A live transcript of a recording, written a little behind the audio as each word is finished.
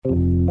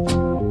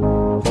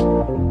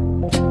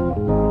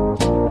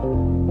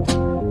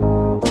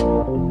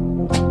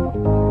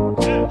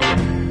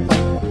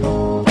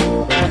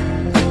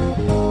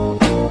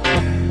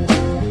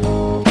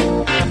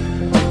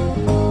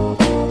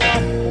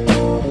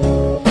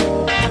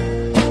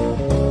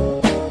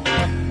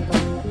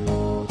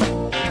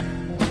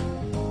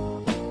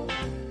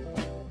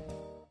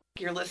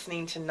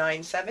listening to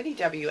 970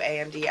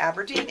 WAMD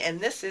Aberdeen, and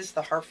this is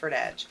the Hartford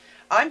Edge.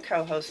 I'm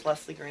co-host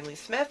Leslie Greenlee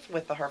Smith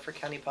with the Hartford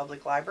County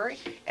Public Library,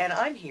 and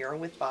I'm here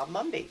with Bob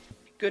Mumby.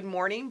 Good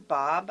morning,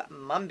 Bob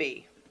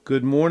Mumby.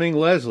 Good morning,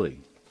 Leslie.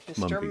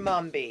 Mr.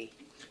 Mumby.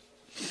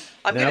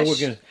 We're going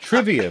to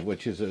trivia,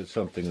 which is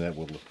something that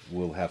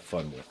we'll have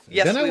fun with.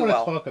 Yes, then I we want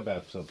will. to talk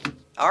about something.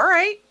 All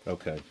right.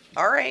 Okay.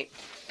 All right.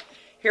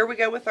 Here we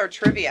go with our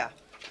trivia.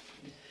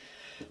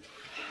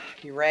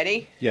 You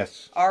ready?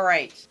 Yes. All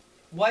right.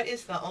 What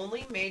is the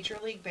only Major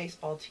League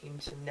Baseball team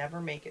to never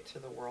make it to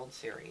the World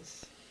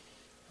Series?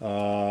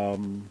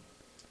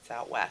 It's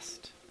out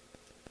west.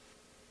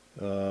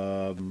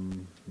 Not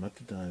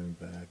the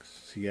Diamondbacks.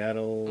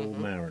 Seattle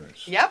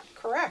Mariners. Yep,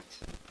 correct.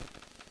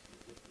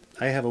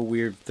 I have a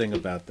weird thing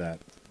about that.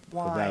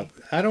 Why?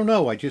 I don't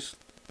know. I just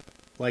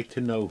like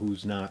to know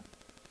who's not.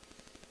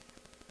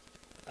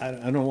 I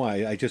don't know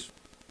why.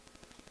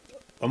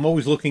 I'm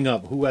always looking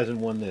up who hasn't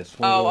won this.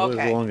 Okay.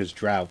 As long as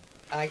drought.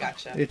 I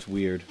gotcha. It's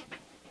weird.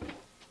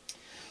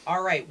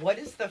 All right. What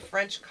is the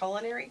French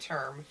culinary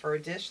term for a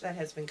dish that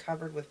has been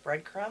covered with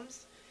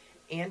breadcrumbs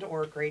and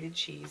or grated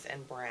cheese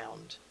and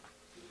browned?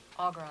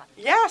 Au gratin.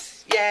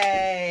 Yes.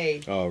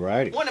 Yay. All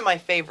righty. One of my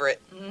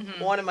favorite.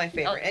 Mm-hmm. One of my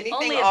favorite. Anything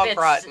only au if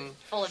gratin. it's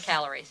full of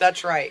calories.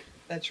 That's right.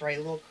 That's right. A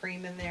little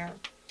cream in there.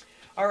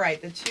 All right.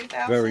 The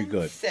 2006 Very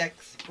good.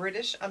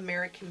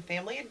 British-American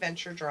family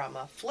adventure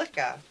drama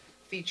Flicka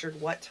featured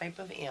what type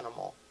of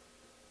animal?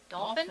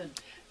 Dolphin?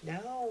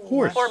 No.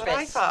 Horse. That's what I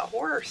Porpoise. thought.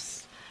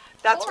 Horse.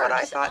 That's what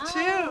I thought too.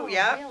 Oh,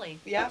 Yeah. Really?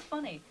 Yeah. That's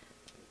funny.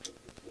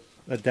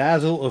 A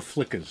dazzle of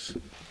flickers.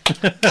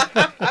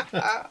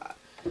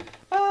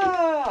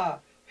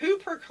 Who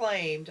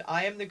proclaimed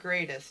 "I am the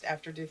greatest"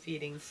 after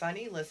defeating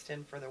Sonny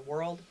Liston for the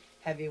world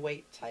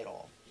heavyweight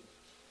title?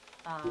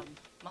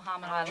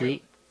 Muhammad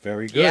Ali.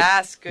 Very good.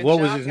 Yes, good What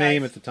job, was his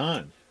name guys. at the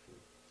time?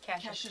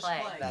 Cassius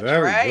Clay. That's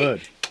Very right.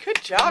 good.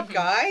 Good job,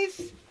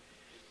 guys.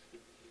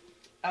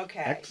 Okay.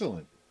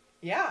 Excellent.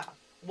 Yeah.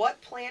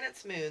 What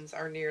planet's moons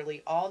are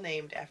nearly all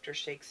named after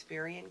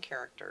Shakespearean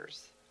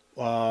characters?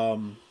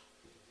 Um,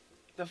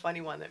 The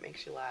funny one that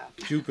makes you laugh.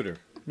 Jupiter.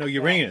 No,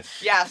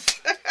 Uranus. Yes.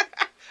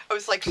 I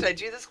was like, should I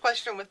do this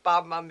question with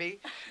Bob Mumby?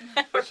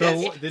 With So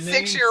his the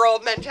names-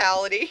 6-year-old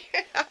mentality.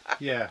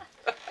 Yeah.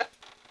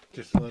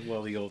 Just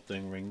the old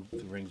thing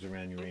rings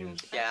around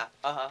Uranus. Yeah.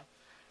 Uh-huh.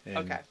 And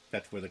Okay.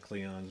 that's where the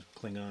Klingons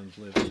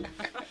live.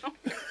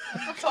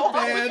 Oh,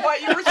 that was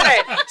what you were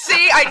saying.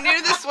 See, I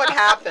knew this would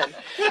happen.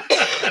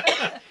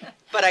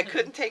 But I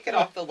couldn't take it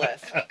off the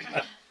list.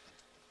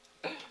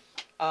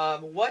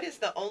 What is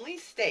the only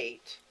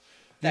state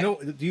that...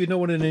 Do you know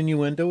what an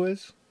innuendo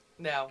is?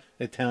 No.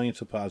 Italian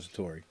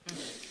suppository.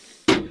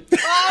 Bob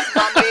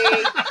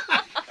Mumby!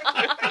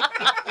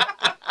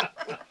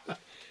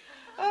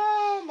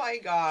 Oh, my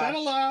gosh. Is that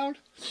allowed?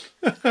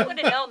 Would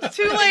it help?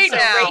 Too late so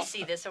now.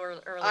 Racy this early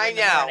I in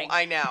the know. morning.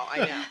 I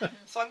know.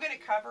 So I'm going to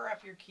cover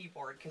up your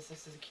keyboard because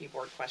this is a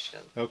keyboard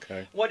question.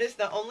 Okay. What is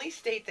the only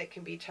state that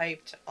can be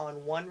typed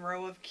on one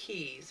row of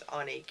keys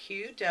on a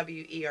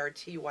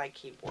QWERTY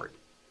keyboard?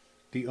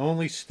 The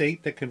only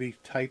state that can be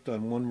typed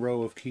on one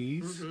row of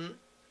keys? Mm-hmm.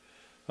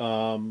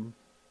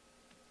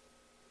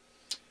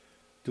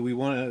 Do we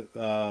want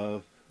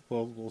to...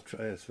 we'll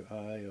try this.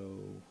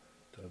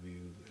 I-O-W...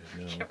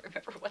 No. I can't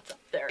remember what's up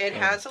there. It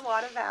has a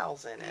lot of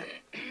vowels in it.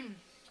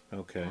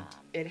 Okay.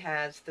 It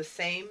has the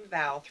same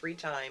vowel 3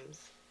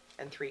 times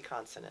and 3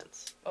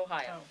 consonants.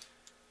 Ohio.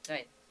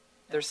 Wait.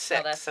 There's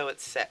 6, so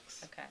it's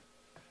 6. Okay.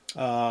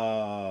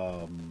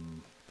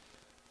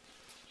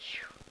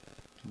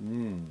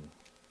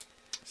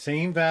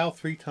 Same vowel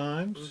 3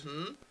 times?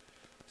 Mm-hmm.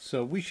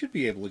 So we should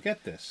be able to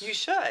get this. You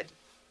should.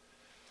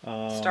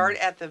 Start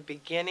at the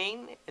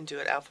beginning and do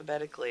it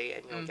alphabetically,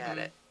 and you'll get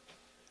it.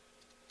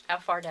 How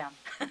far down?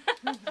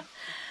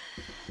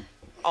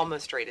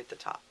 Almost right at the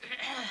top.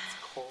 It's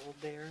cold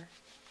there.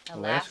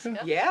 Alaska?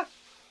 Yeah.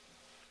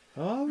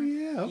 Oh,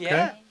 yeah. Okay.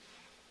 Yeah.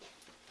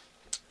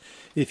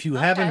 If you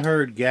haven't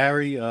heard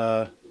Gary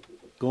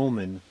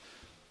Goldman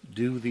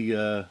do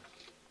the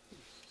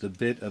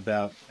bit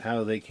about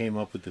how they came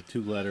up with the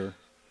 2-letter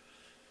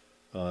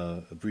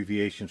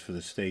abbreviations for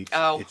the states,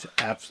 it's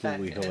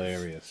absolutely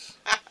hilarious.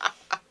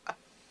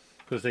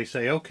 Because they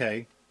say,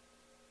 okay,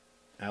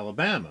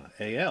 Alabama,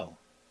 A-L.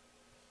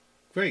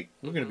 Great,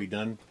 we're going to be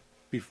done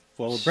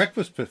before the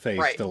breakfast buffet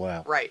is still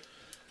out. Right.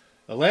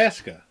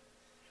 Alaska.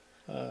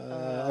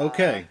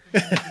 Okay.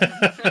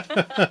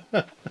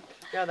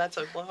 Yeah, that's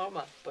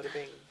Oklahoma. Bada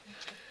bing.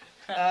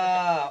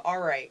 All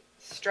right.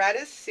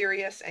 Stratus,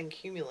 Sirius, and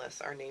Cumulus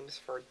are names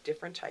for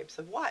different types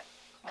of what?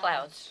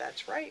 Clouds.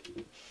 That's right.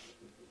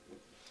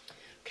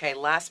 Okay,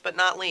 last but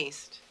not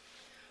least.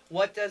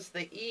 What does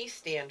the E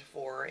stand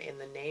for in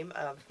the name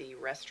of the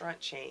restaurant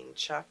chain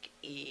Chuck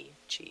E.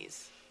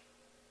 Cheese?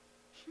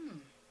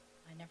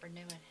 I never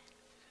knew it.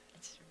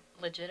 It's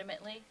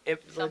legitimately?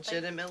 It something?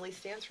 legitimately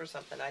stands for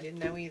something. I didn't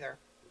know either.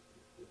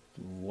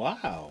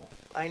 Wow.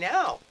 I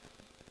know.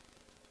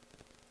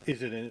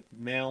 Is it a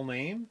male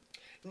name?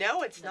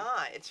 No, it's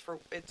not. It's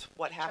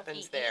what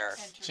happens there.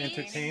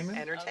 Entertainment?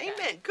 Entertainment.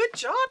 Okay. Good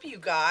job, you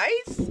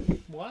guys.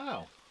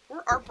 Wow.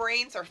 Our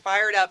brains are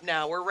fired up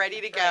now. We're ready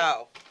to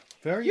go.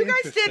 Very You guys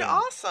interesting. did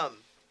awesome.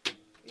 You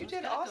I was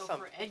did gonna awesome. Go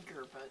for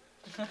Edgar,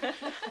 but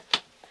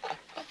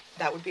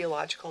That would be a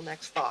logical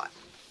next thought.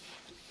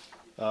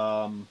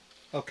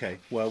 Okay.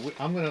 Well,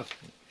 I don't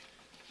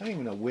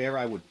even know where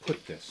I would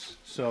put this,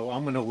 so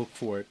I'm going to look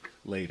for it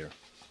later.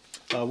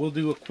 We'll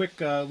do a quick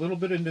little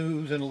bit of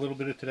news and a little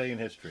bit of Today in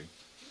History.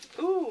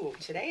 Ooh,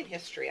 today in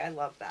history. I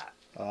love that.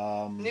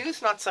 Um,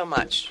 News, not so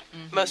much.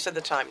 Most of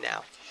the time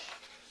now.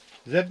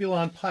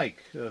 Zebulon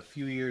Pike, a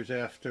few years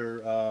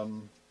after,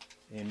 and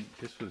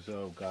this was,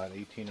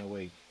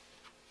 1808,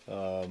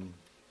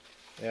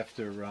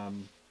 after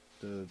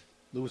the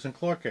Lewis and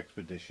Clark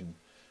expedition,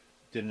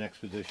 did an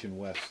expedition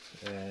west,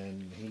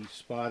 and he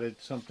spotted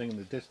something in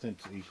the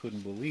distance he couldn't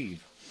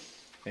believe,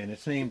 and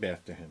it's named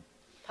after him.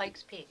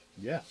 Pikes Peak.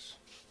 Yes.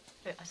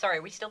 Sorry,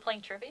 are we still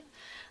playing trivia?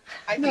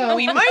 I think No.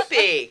 we might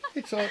be.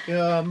 It's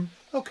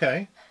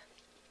okay.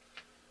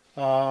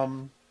 Oh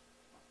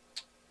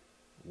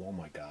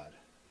my God.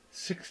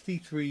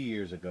 63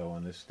 years ago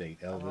on this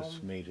date,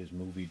 Elvis made his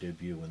movie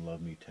debut in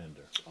Love Me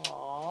Tender.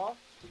 Aw,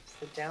 it's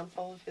the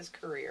downfall of his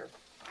career.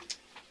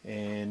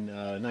 In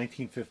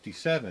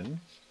 1957,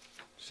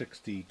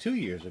 62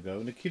 years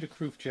ago, Nikita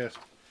Khrushchev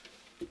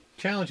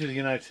challenges the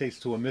United States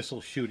to a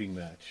missile shooting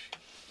match.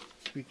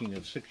 Speaking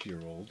of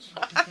 6-year-olds.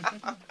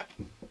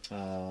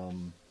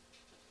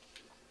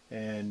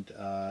 And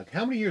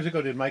how many years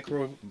ago did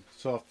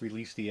Microsoft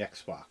release the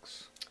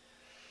Xbox?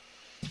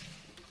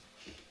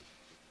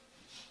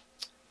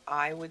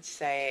 I would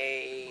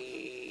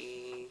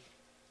say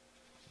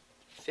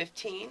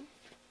 15.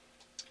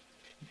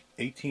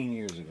 18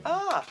 years ago.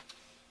 Ah,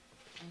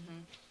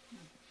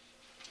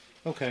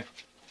 Okay.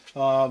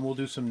 We'll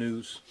do some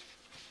news,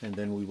 and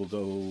then we will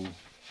go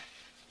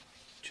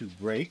to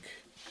break,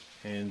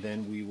 and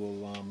then we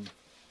will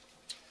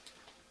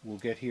we'll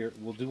get here.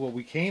 We'll do what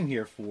we came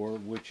here for,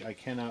 which I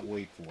cannot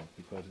wait for,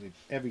 because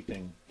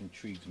everything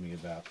intrigues me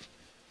about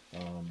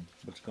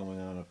what's going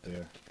on up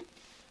there.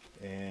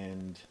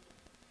 And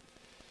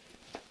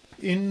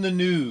in the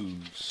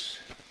news,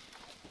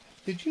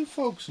 did you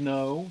folks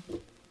know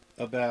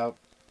about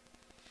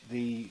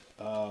the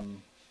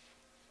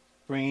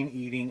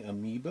brain-eating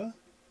amoeba?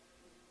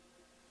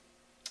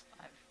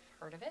 I've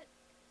heard of it.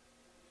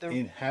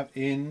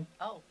 In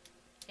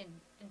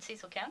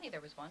Cecil County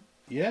there was one.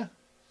 Yeah.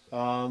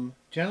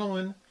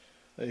 Gentleman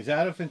is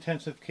out of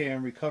intensive care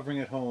and recovering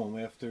at home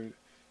after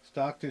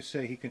doctors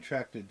say he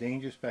contracted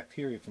dangerous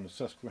bacteria from the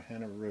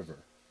Susquehanna River.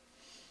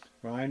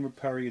 Ryan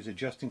Perry is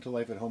adjusting to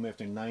life at home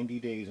after 90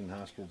 days in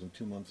hospitals and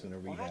 2 months in a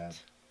rehab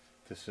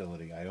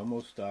facility. I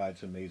almost died.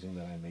 It's amazing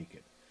that I make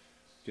it.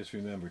 Just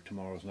remember,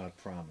 tomorrow's not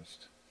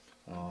promised.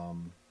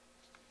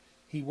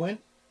 He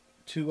went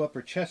to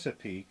Upper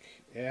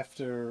Chesapeake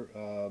after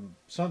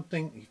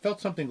he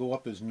felt something go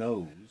up his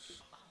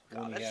nose.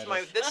 God,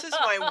 this is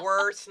my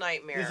worst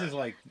nightmare. This is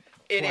like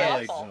It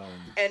Twilight is. Zone.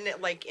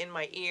 And like in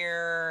my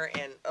ear,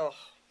 and ugh.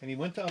 And he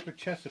went to Upper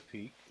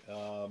Chesapeake.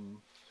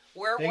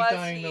 Where they was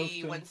diagnosed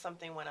he him- when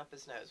something went up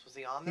his nose? Was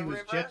he on the He was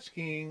river? jet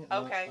skiing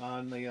Okay.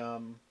 on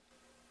the.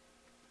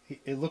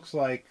 It looks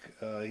like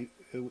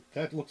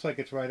that looks like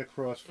it's right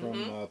across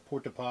from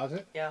Port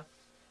Deposit. Yeah.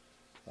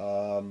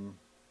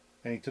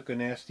 And he took a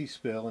nasty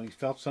spill, and he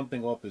felt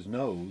something go up his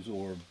nose,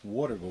 or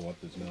water go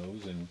up his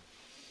nose, and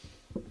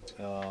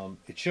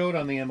it showed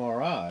on the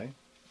MRI.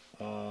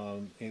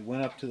 It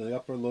went up to the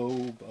upper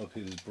lobe of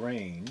his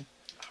brain,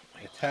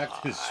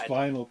 attacked his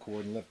spinal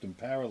cord, and left him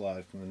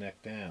paralyzed from the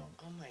neck down.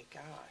 Oh my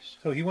gosh.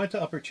 So he went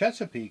to Upper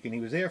Chesapeake, and he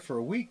was there for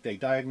a week. They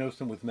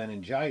diagnosed him with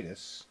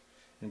meningitis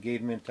and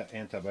gave him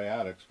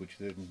antibiotics, which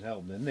didn't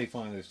help. Then they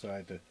finally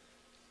decided to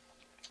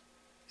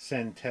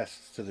send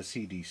tests to the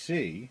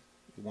CDC.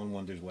 One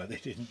wonders why they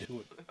didn't do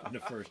it in the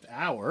first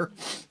hour.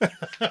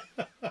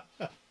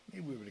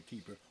 Maybe we were to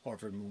keep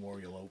Harvard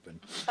Memorial open.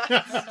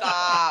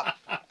 Stop.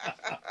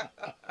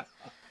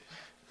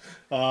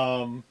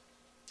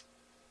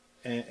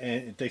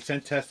 And they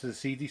sent tests to the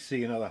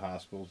CDC and other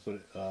hospitals,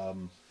 but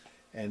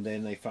and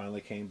then they finally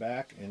came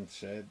back and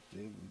said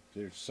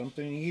there's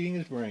something eating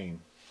his brain.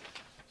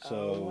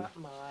 So oh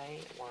my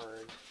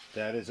word.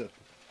 that is a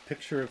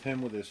picture of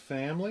him with his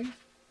family.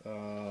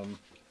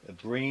 A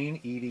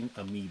brain-eating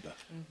amoeba.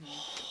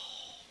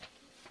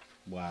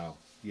 Wow.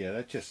 Yeah,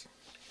 that just...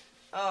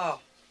 Oh.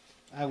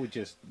 I would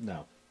just...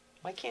 No.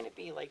 Why can't it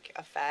be like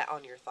a fat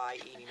on your thigh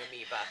eating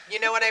amoeba? You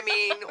know what I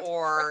mean?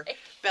 Or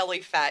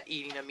belly fat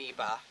eating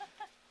amoeba.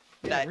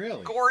 Yeah, That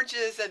really.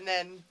 gorges and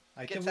then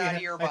gets out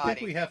of your body. I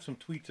think we have some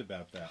tweets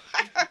about that.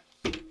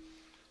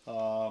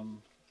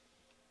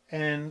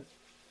 And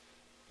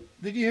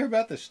did you hear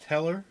about this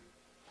teller?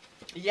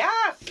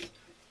 Yes.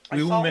 We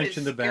saw won't his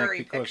mention the bank scary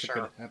because picture.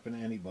 it could happen to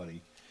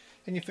anybody.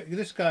 And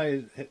this guy,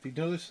 do you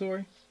know this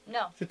story?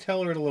 No. It's a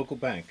teller at a local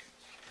bank.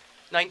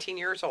 19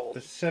 years old.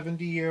 A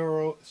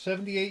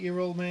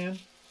 78-year-old man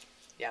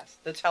Yes,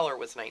 the teller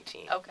was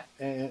 19.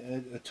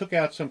 Okay. took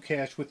out some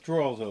cash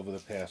withdrawals over the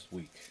past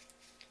week.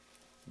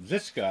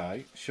 this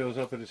guy shows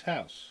up at his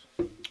house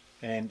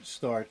and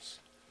starts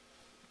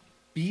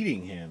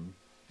beating him,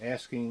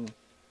 asking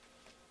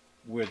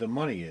where the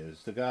money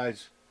is. The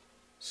guy's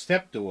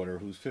stepdaughter,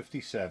 who's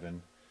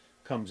 57,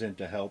 comes in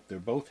to help. They're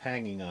both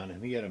hanging on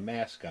him. He had a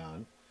mask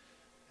on,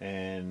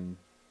 and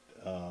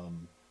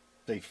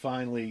they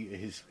finally,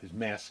 his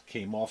mask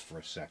came off for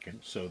a second,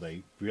 so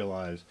they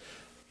realized,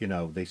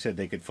 they said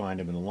they could find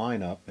him in the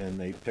lineup, and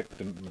they picked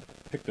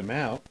him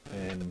out,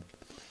 and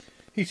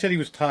he said he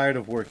was tired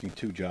of working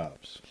 2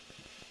 jobs.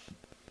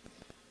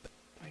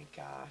 My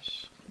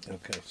gosh.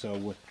 Okay,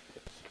 so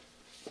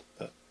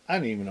I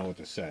don't even know what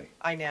to say.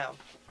 I know.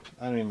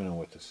 I don't even know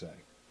what to say.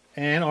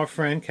 And our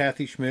friend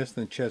Kathy Smith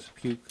and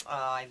Chesapeake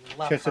I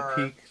love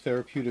Chesapeake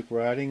Therapeutic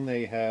Riding,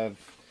 they have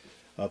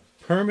a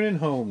permanent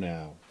home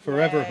now,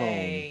 forever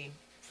Yay. home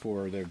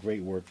for their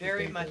great work.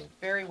 Very much,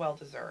 very well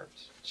deserved.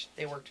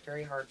 They worked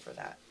very hard for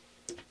that.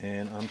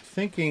 And I'm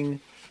thinking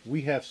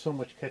we have so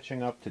much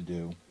catching up to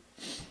do.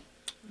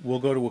 We'll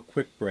go to a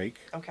quick break.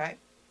 Okay.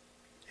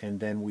 And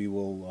then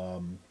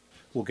we'll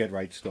get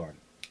right started.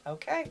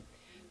 Okay.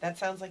 That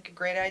sounds like a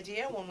great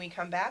idea. When we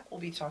come back, we'll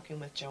be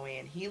talking with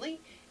Joanne Healy,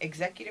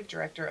 Executive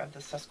Director of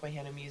the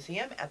Susquehanna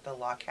Museum at the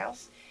Lock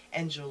House,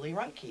 and Julie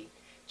Runke,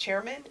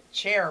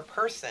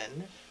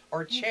 Chairperson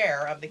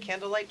of the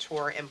Candlelight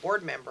Tour and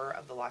Board Member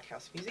of the Lock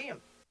House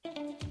Museum.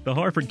 The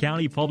Harford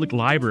County Public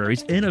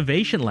Library's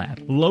Innovation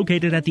Lab,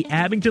 located at the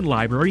Abington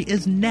Library,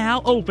 is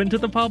now open to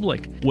the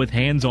public, with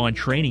hands-on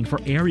training for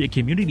area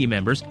community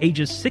members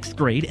ages 6th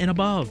grade and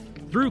above.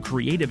 Through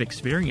creative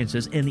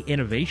experiences in the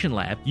Innovation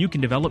Lab, you can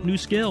develop new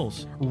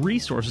skills,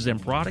 resources,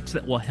 and products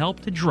that will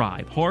help to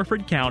drive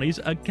Harford County's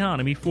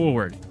economy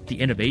forward. The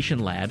Innovation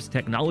Lab's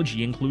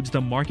technology includes the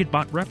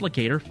MarketBot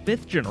Replicator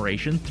 5th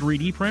generation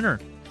 3D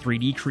printer,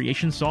 3D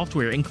creation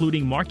software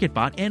including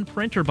MarketBot and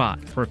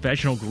PrinterBot,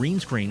 professional green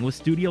screen with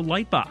Studio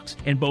Lightbox,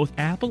 and both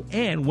Apple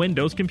and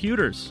Windows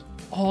computers.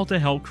 All to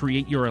help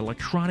create your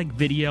electronic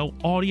video,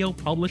 audio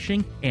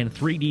publishing, and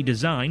 3D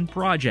design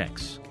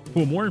projects.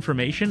 For more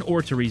information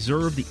or to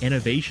reserve the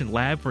Innovation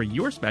Lab for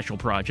your special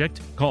project,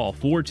 call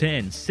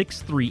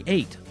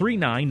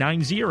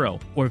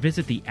 410-638-3990 or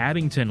visit the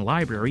Abington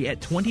Library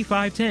at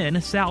 2510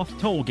 South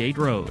Tollgate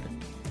Road.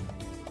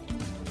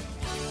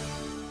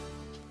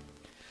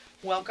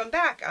 Welcome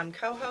back. I'm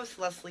co-host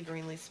Leslie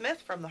Greenlee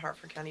Smith from the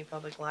Harford County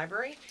Public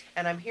Library,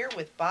 and I'm here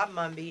with Bob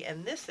Mumby,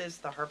 and this is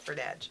the Harford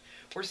Edge.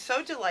 We're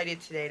so delighted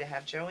today to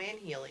have Joanne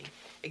Healy,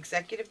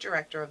 Executive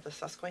Director of the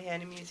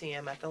Susquehanna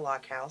Museum at the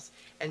Lock House,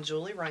 and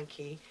Julie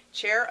Runke,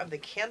 Chair of the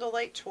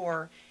Candlelight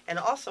Tour and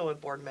also a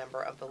board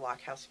member of the Lock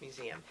House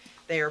Museum.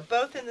 They are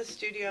both in the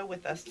studio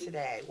with us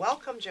today.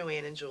 Welcome,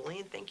 Joanne and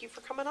Julie, and thank you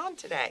for coming on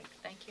today.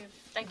 Thank you.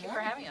 Thank you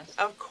for having us.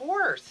 Of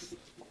course.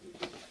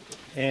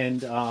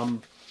 And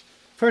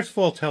first of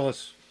all, tell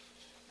us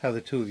how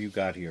the two of you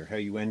got here, how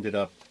you ended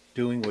up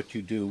doing what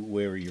you do,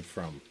 where you're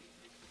from.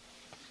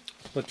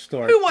 Let's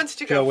start. Who wants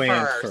to go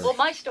Joanne first? Well,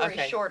 my story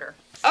Okay. is shorter.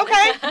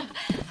 Okay.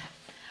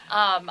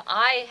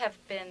 I have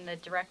been the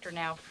director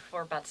now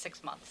for about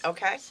 6 months.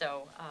 Okay.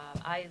 So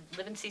I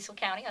live in Cecil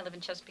County. I live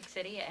in Chesapeake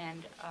City,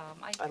 and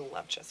I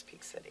love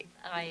Chesapeake City.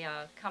 I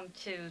come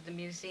to the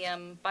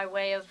museum by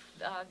way of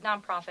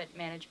nonprofit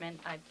management.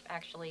 I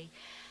actually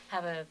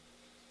have a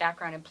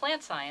background in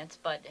plant science,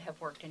 but have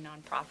worked in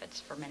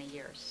nonprofits for many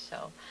years.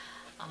 So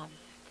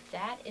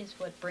that is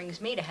what brings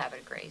me to Havre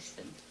de Grace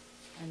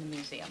and the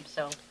museum.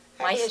 So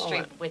my history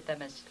Excellent. with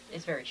them is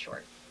very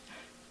short.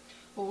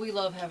 Well, we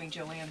love having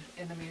Joanne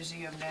in the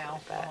museum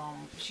now. I bet.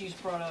 She's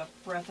brought a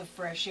breath of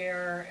fresh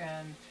air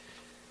and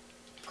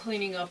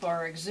cleaning up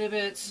our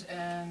exhibits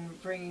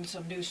and bringing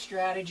some new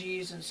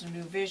strategies and some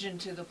new vision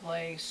to the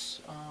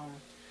place.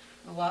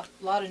 A lot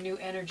of new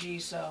energy,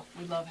 so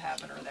we love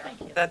having her there.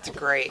 Thank you. That's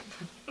great.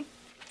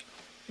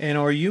 And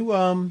are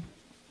you,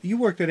 you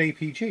worked at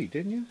APG,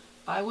 didn't you?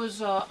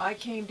 I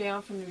came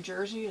down from New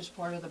Jersey as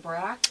part of the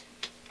BRAC.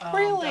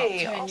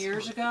 Really? About 10 Awesome.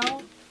 years ago.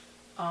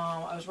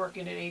 I was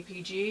working at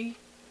APG.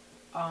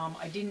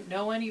 I didn't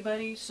know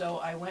anybody, so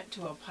I went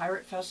to a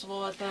pirate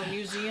festival at the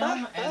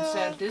museum and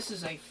said, this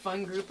is a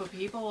fun group of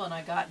people, and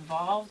I got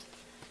involved.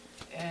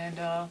 And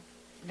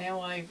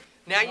now I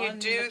Now you run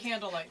do. the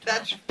Candlelight Tour.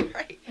 That's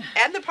right.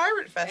 And the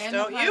Pirate Fest, And the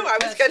don't you? Pirate I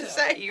was Fest, going to too.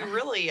 say, you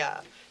really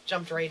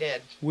jumped right in.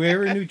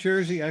 Where in New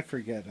Jersey? I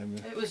forget.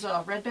 It was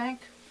Red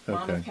Bank,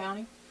 Monmouth Okay.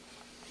 County.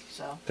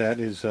 So, That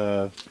is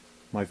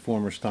my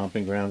former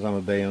stomping grounds. I'm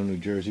a Bayonne, New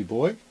Jersey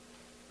boy.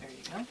 there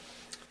you go.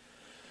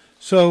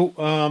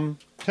 So,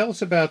 tell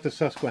us about the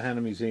Susquehanna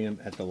Museum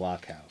at the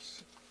Lock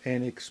House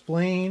and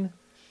explain.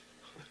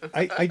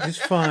 I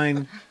just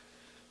find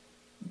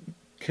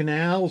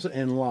canals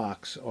and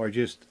locks are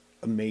just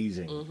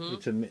amazing.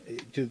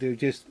 They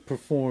just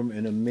perform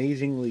an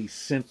amazingly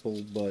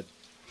simple but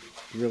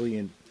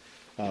brilliant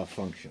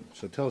function.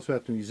 So, tell us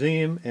about the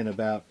museum and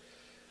about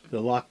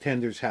the lock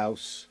tender's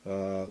house,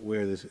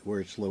 where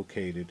it's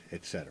located,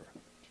 etc.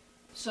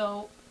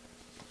 So,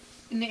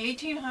 in the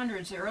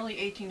 1800s, the early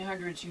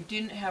 1800s, you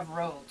didn't have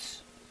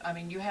roads. I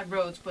mean, you had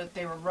roads, but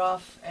they were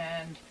rough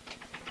and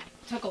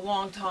took a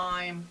long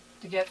time.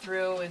 to get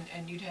through,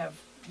 and you'd have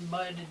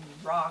mud and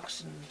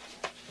rocks and,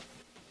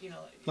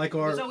 Like it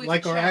was our always a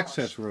like our challenge.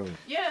 access road.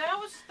 Yeah,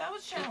 that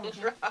was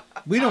challenging.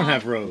 We don't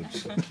have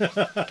roads.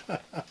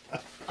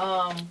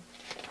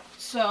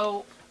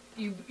 So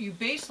you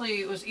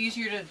basically, it was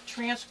easier to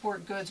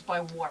transport goods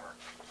by water.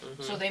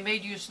 So they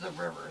made use of the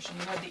rivers. And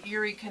you had the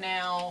Erie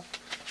Canal,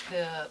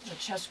 the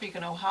Chesapeake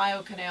and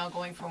Ohio Canal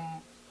going from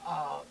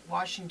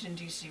Washington,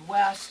 D.C.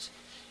 west.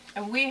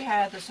 And we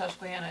had the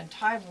Susquehanna and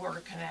Tidewater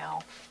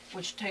Canal,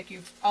 which take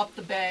you up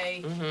the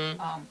bay,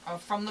 or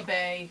from the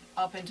bay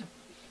up into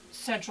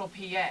central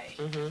PA.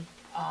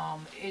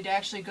 It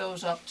actually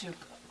goes up to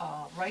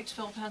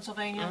Wrightsville,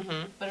 Pennsylvania.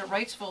 But at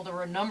Wrightsville, there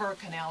were a number of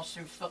canals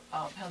through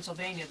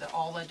Pennsylvania that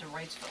all led to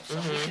Wrightsville.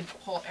 So we could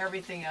pull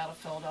everything out of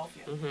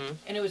Philadelphia.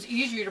 And it was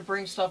easier to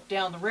bring stuff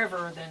down the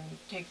river than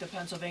take the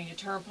Pennsylvania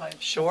Turnpike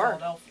to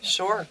Philadelphia.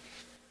 Sure.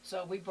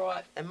 So we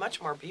brought... And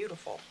much more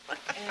beautiful.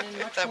 And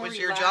much that more was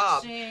your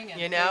job. relaxing and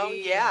You know?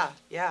 pretty.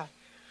 Yeah.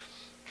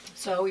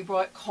 So we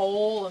brought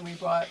coal, and we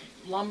brought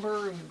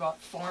lumber, and we brought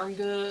farm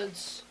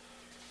goods.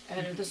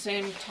 And at the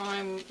same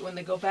time, when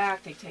they go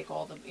back, they take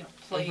all the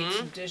plates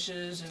and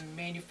dishes and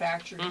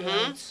manufactured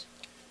goods.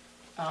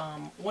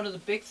 One of the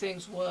big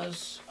things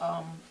was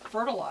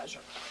fertilizer,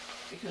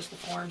 because the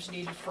farms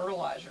needed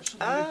fertilizer. So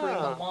we would bring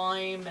the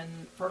lime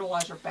and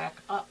fertilizer back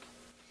up.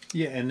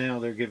 Yeah, and now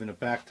they're giving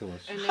it back to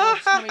us. And now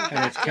it's coming back.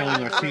 And it's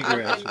killing our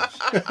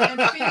seagrasses.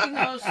 And feeding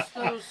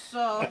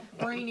those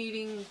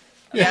brain-eating...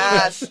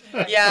 Yes,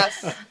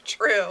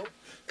 true.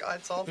 God,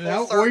 it's all full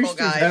Now circle, oysters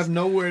guys. have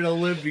nowhere to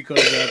live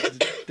because of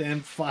that damn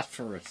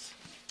phosphorus.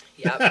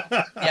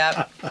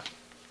 Yep.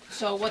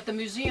 So what the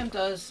museum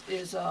does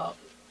is,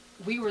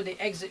 we were the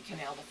exit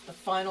canal, the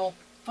final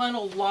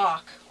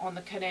lock on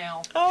the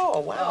canal.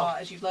 Oh, wow.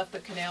 As you left the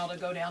canal to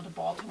go down to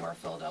Baltimore or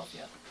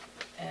Philadelphia.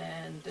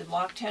 And the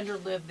lock tender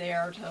lived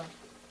there to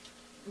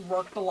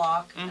work the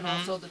lock, and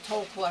also the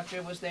toll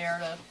collector was there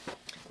to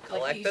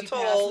Collect Easy the Pass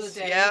tolls, of the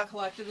day, yeah.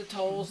 collected the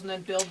tolls and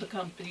then billed the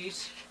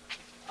companies.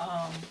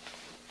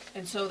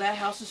 And so that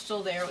house is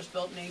still there. It was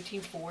built in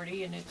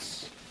 1840, and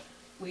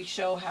we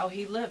show how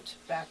he lived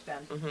back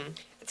then.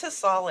 It's a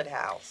solid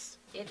house.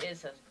 It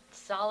is a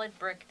solid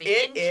brick. The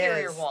It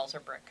interior is. walls are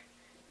brick.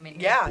 I mean,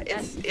 Yeah,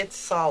 that's- it's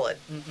solid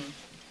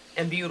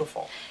and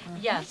beautiful.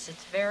 Yes,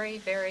 it's very,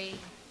 very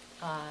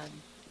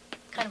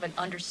kind of an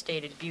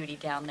understated beauty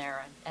down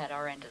there at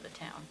our end of the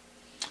town.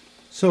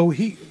 So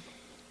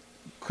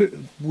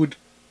would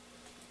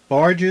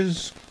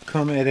barges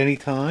come at any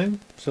time?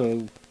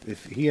 So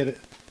if he had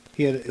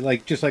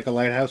like just like a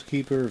lighthouse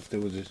keeper, if there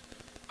was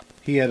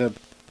he had to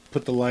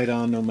put the light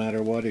on no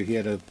matter what, or he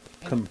had to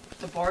come.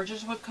 The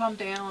barges would come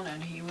down,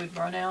 and he would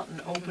run out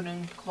and open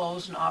and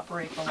close and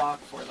operate the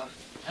lock for them.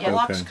 And the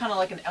lock's Okay. kind of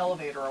like an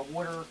elevator, a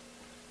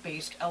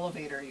water-based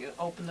elevator. You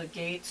open the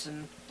gates,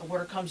 and the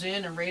water comes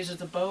in and raises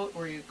the boat,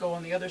 or you go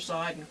on the other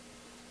side and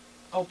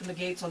open the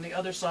gates on the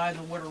other side,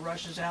 and the water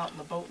rushes out, and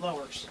the boat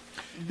lowers.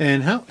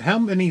 And how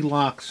many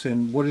locks,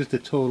 and what is the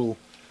total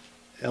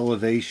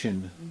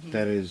elevation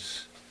that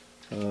is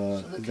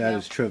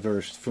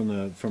traversed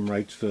from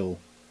Wrightsville?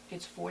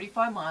 It's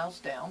 45 miles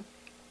down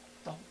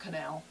the whole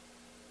canal.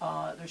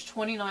 There's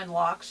 29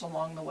 locks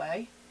along the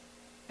way,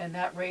 and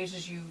that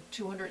raises you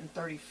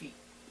 230 feet.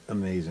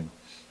 Amazing.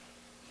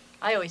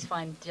 I always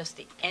find just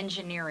the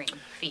engineering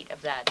feat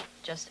of that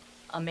just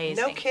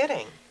amazing. No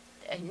kidding.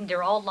 And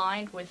they're all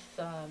lined with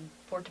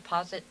port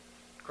deposit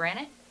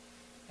granite,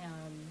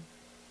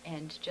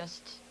 and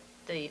just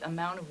the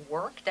amount of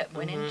work that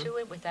went into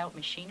it without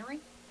machinery.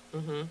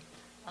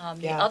 Yeah.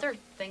 The other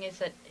thing is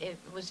that it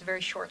was a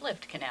very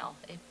short-lived canal.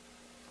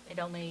 It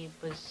only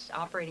was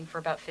operating for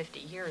about 50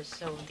 years,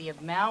 so the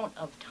amount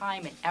of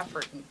time and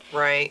effort and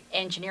Right.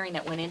 engineering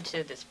that went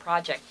into this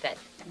project that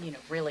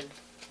really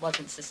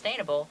wasn't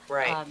sustainable.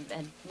 Right.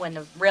 And when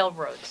the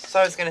railroads So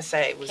I was going to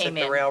say, was it Came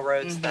the in.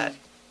 railroads that...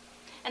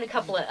 and a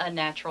couple of a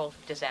natural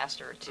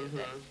disaster or two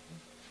that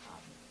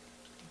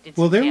did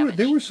Well, some there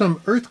damage. were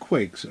some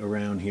earthquakes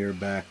around here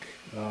back.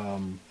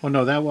 I'm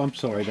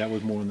sorry, that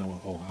was more in the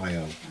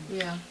Ohio.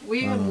 Yeah, we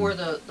even wore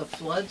the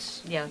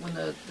floods. Yeah. When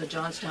the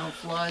Johnstown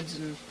floods,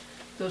 and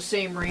those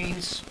same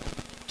rains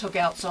took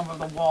out some of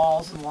the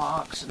walls and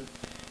locks, and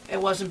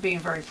it wasn't being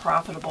very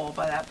profitable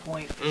by that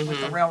point with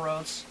the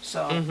railroads,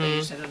 so they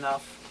just had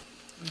enough.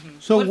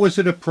 So What- was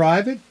it a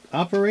private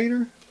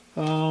operator?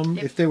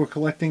 If they were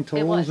collecting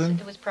tolls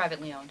It was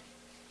privately owned.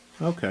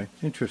 Okay,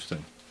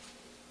 interesting.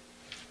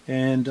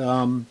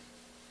 And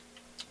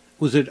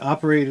was it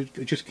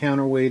operated just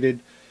counterweighted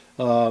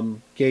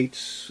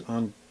gates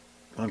on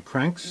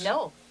cranks?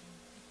 No,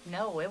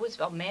 it was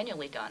all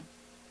manually done.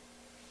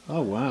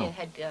 Oh wow. It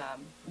had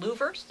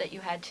louvers that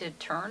you had to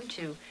turn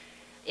to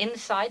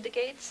inside the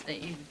gates.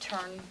 That you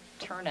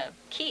turn a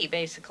key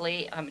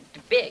basically,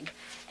 big,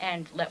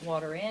 and let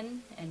water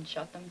in and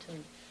shut them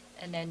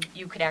to, and then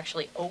you could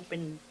actually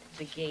open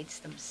the gates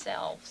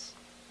themselves.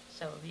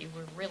 So you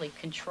were really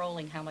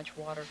controlling how much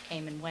water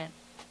came and went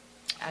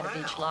out of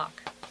each Wow.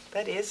 lock.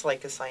 That is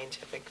like a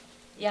scientific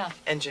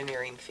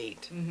engineering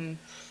feat. Mm-hmm.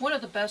 One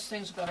of the best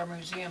things about our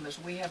museum is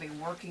we have a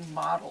working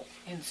model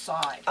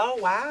inside Oh,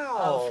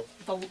 wow.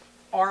 of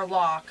our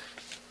lock,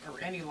 or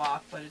any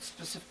lock, but it's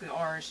specifically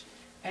ours.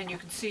 And you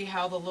can see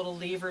how the little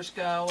levers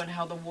go and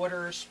how the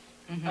water's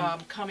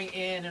coming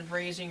in and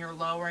raising or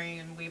lowering.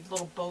 And we have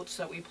little boats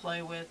that we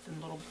play with and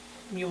little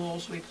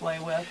mules we play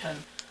with. And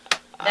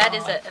That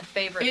is a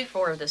favorite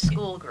for the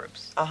school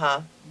groups.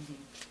 Uh-huh.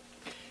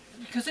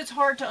 because it's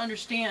hard to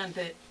understand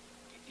that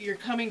you're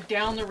coming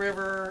down the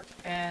river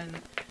and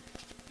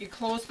you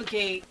close the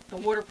gate, the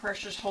water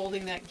pressure's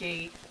holding that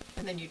gate,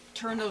 and then you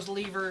turn those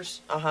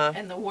levers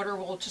and the water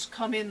will just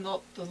come in the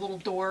little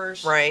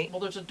doors. Right. Well,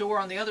 there's a door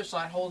on the other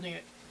side holding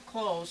it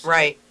closed.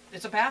 Right.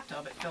 It's a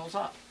bathtub. It fills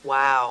up.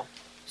 Wow.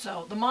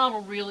 So the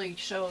model really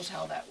shows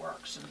how that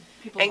works, and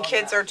people And love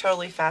kids that. are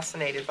totally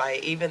fascinated by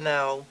it, even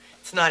though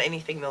it's not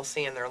anything they'll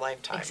see in their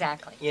lifetime.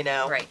 Exactly. You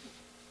know? Right.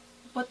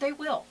 But they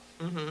will.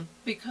 Mm-hmm.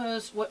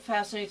 Because what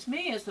fascinates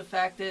me is the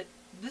fact that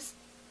this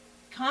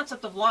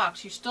concept of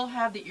locks, you still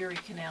have the Erie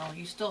Canal,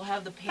 you still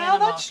have the Panama Oh,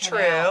 that's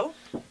Canal,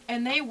 true.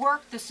 and they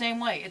work the same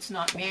way. It's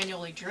not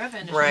manually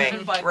driven. It's Right,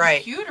 driven by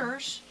right.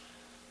 computers.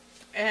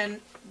 And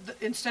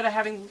instead of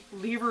having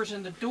levers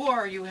in the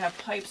door, you have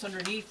pipes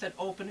underneath that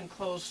open and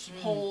close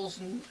holes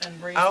and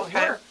raise the Okay.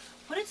 water.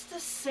 But it's the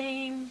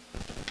same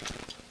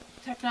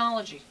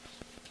technology.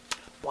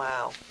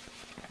 Wow.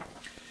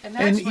 And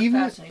that's what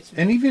fascinates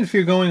me. And even if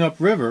you're going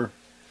upriver,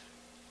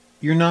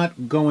 you're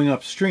not going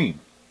upstream.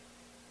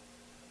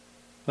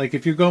 Like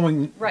if you're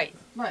going Right.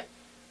 Right.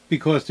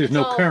 because there's It's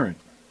no all- current.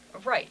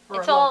 Right. Or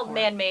It's a low all point.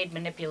 man-made,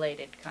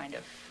 manipulated, kind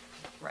of.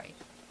 Right.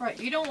 Right.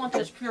 You don't want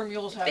those pure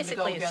mules having to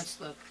go Basically, it's- against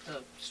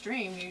the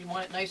stream. You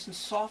want it nice and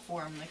soft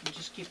for them. They can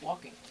just keep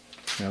walking.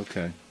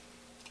 Okay.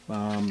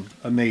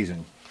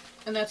 Amazing.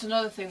 And that's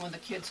another thing when the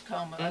kids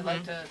come. I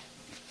like to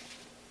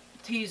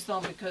tease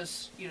them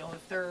because, you know,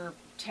 if they're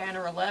 10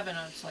 or 11,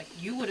 it's like,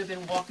 you would have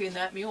been walking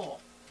that mule.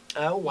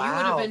 Oh, wow. You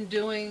would have been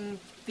doing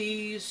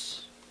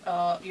these,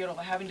 you know,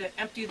 having to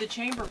empty the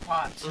chamber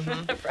pots,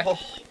 Oh,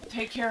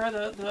 take care of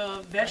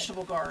the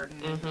vegetable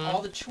garden,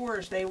 all the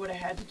chores they would have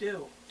had to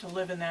do to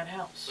live in that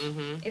house.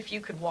 If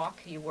you could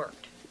walk, you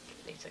worked,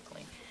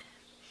 basically.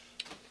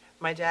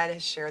 my dad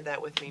has shared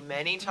that with me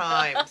many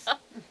times.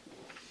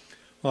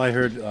 Well, I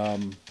heard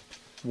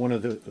one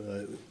of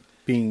the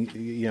being,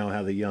 you know,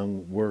 how the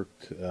young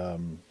worked.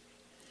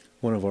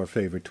 One of our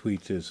favorite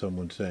tweets is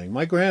someone saying,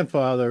 "My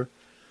grandfather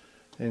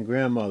and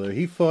grandmother,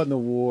 he fought in the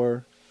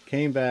war,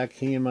 came back.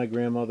 He and my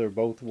grandmother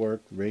both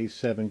worked, raised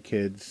 7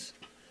 kids,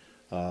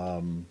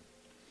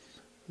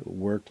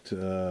 worked,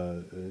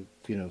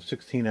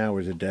 16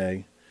 hours a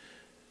day.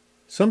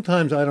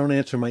 Sometimes I don't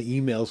answer my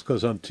emails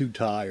because I'm too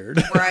tired."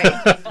 Right.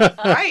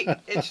 Right.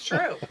 It's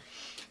true.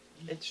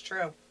 It's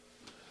true.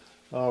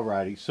 All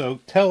righty. So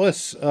tell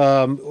us,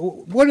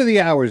 what are the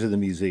hours of the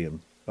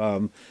museum?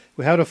 How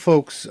do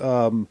folks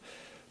find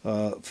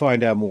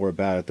out more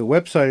about it? The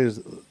website is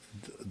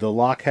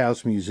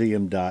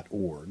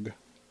thelockHouseMuseum.org.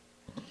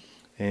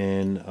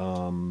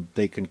 And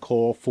they can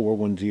call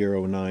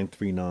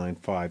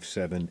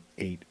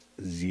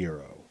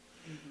 410-939-5780.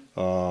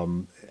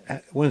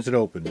 When's it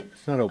open?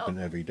 It's not open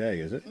every day,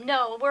 is it?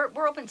 No,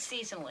 we're open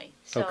seasonally.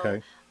 So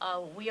Okay.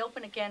 We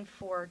open again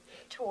for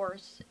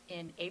tours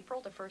in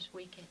April, the first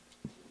week,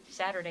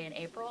 Saturday in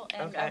April,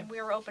 and Okay.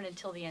 we're open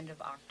until the end of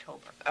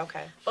October.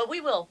 Okay. But we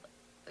will,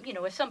 you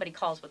know, if somebody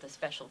calls with a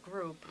special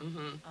group,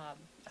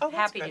 Oh, that's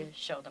happy good. to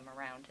show them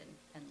around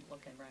and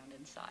look around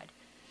inside.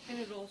 And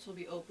it'll also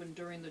be open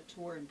during the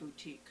tour and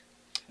boutique.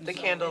 The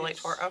So candlelight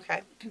it's tour.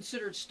 Okay.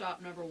 Considered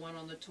stop number 1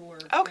 on the tour.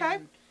 Okay.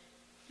 And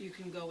you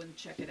can go and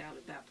check it out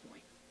at that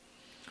point.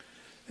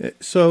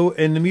 So,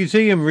 and the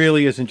museum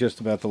really isn't just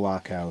about the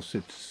Lock House.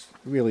 It's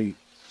really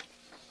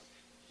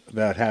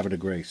about Havre de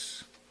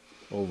Grace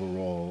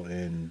overall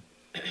and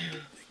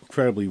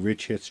incredibly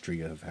rich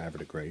history of Havre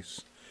de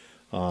Grace.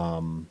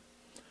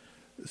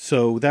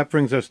 So that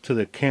brings us to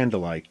the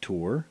Candlelight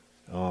Tour,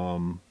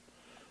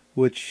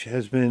 which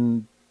has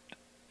been,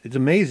 it's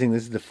amazing.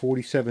 This is the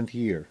 47th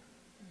year.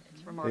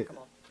 It's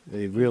remarkable.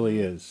 It really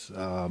is.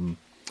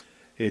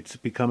 It's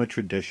become a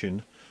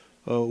tradition.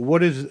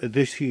 What is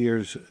this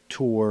year's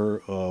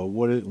tour?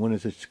 When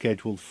is it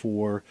scheduled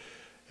for?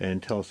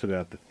 And tell us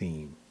about the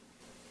theme.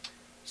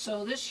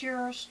 So this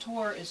year's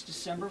tour is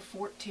December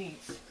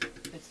 14th.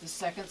 It's the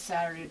second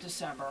Saturday of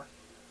December.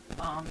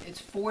 It's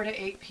 4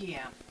 to 8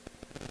 p.m.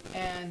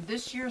 And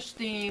this year's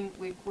theme,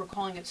 we're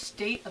calling it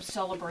State of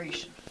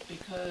Celebration,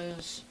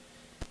 because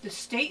the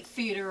State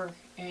Theater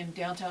in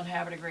downtown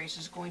Havre de Grace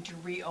is going to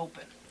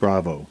reopen.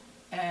 Bravo.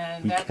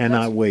 And We that's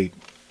cannot wait.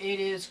 It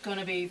is going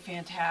to be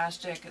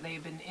fantastic.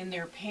 They've been in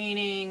there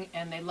painting,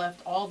 and they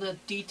left all the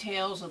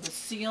details of the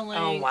ceiling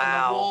and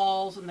wow. the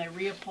walls, and they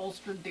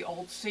reupholstered the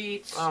old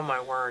seats. Oh, my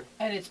word.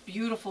 And it's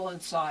beautiful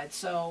inside.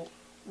 So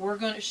we're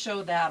going to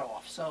show that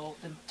off. So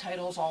the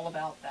title's all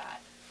about that.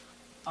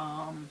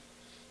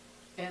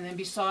 And then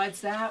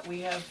besides that,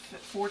 we have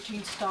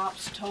 14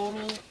 stops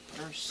total.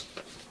 There's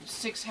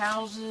 6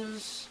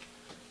 houses,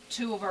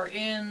 2 of our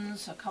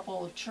inns, a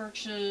couple of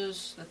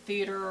churches, the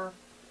theater.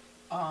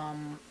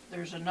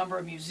 There's a number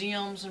of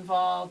museums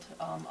involved.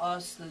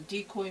 Us, the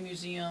Decoy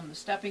Museum, the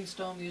Stepping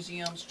Stone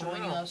Museums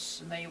joining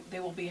us, and they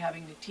will be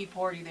having a tea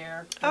party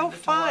there. Oh, the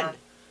fun.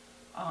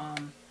 Tour.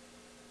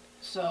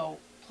 So,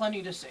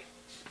 plenty to see.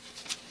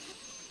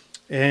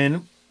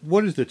 And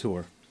what is the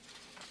tour?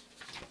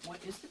 What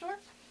is the tour?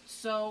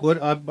 So,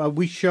 What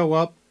we show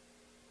up,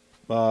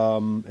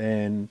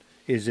 and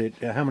is it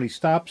how many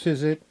stops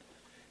is it?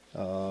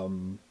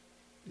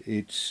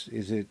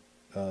 Is it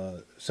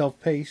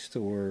self-paced,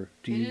 or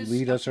do you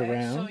lead us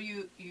around? So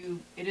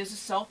it is a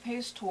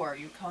self-paced tour.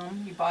 You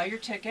come, you buy your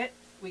ticket.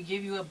 We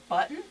give you a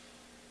button.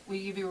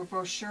 We give you a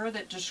brochure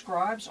that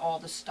describes all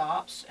the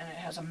stops, and it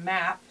has a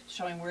map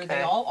showing where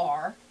they all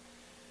are.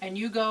 And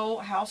you go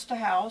house to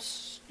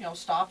house,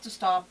 stop to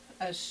stop.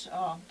 As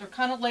they're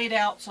kind of laid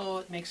out, so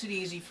it makes it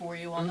easy for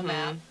you on the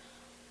map.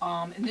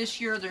 And this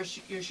year,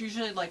 there's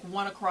usually like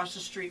one across the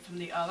street from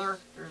the other.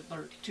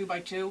 They're 2 by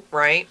 2.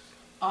 Right.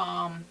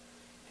 And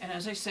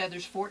as I said,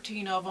 there's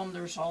 14 of them.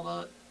 There's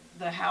all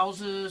the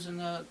houses and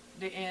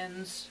the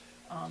inns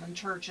and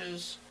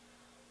churches.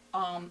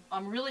 I'm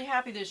really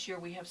happy this year.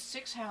 We have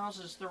 6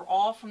 houses. They're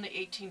all from the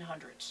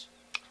 1800s.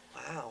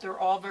 Wow. They're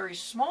all very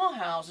small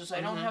houses.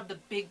 I don't have the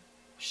big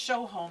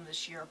show home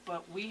this year,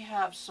 but we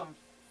have some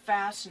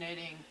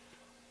fascinating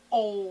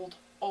old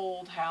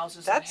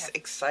houses. That's that have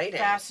exciting.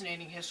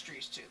 Fascinating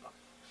histories to them.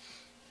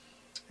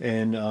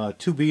 And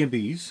 2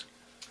 B&Bs.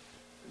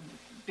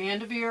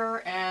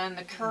 Vanderveer and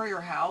the Courier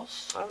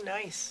House. Oh,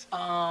 nice.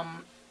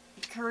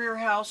 Courier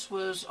House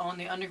was on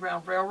the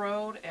Underground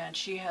Railroad, and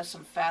she has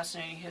some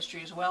fascinating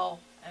history as well.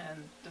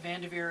 And the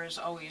Vanderveer is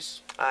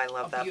always I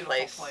love that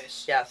beautiful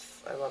place.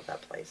 Yes, I love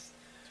that place.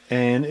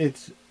 And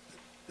it's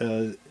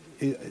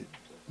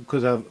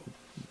because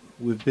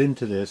we've been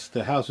to this.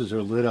 The houses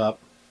are lit up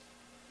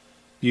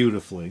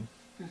beautifully,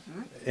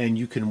 and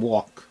you can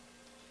walk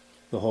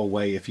the whole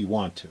way if you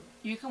want to.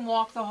 You can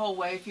walk the whole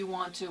way if you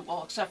want to.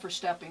 Well, except for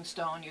Stepping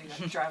Stone, you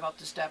can drive up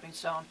to Stepping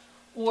Stone,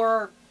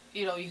 or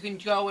you can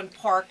go and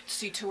park,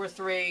 see 2 or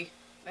 3,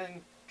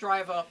 and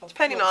drive up.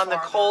 Depending on the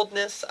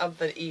coldness of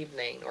the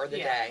evening or the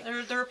day.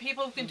 There are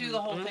people who can do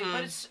the whole thing,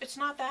 but it's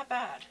not that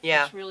bad.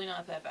 Yeah. It's really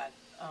not that bad.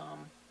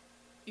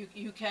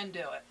 You can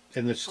do it.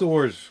 And the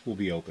stores will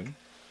be open.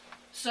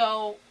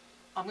 So,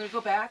 I'm going to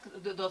go back.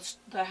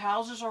 The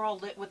houses are all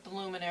lit with the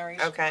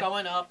luminaries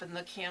going up and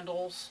the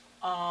candles.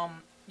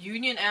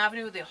 Union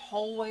Avenue, the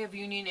whole way of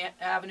Union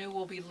Avenue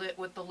will be lit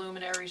with the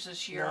luminaries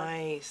this year.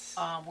 Nice.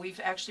 We've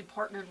actually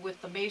partnered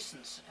with the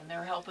Masons, and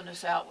they're helping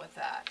us out with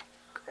that.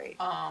 Great.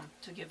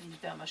 To give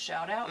them a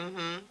shout out.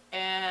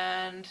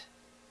 And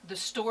the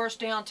stores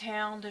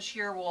downtown this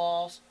year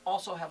will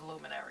also have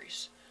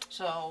luminaries.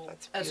 So,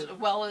 as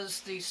well as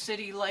the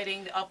city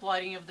lighting, the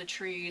uplighting of the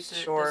trees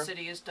that the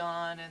city has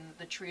done, and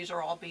the trees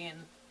are all being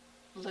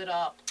lit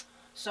up.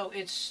 So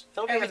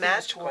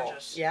everything's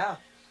gorgeous. Yeah.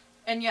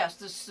 And yes,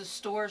 the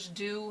stores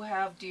do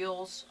have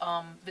deals.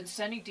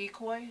 Vincenti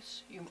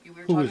Decoys, we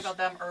were talking about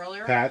them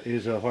earlier. Pat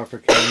is a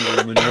Harford County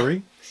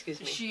luminary. Excuse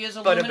me. She is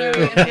a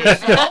luminary in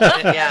herself.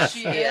 Yes,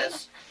 she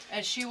is.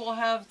 And she will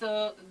have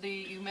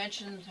you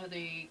mentioned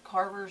the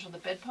carvers of the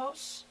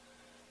bedposts.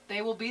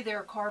 They will be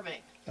there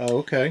carving. Oh,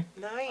 okay.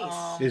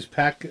 Nice. Is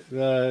Pat,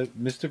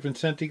 Mr.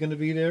 Vincenti going to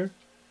be there?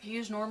 He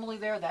is normally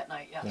there that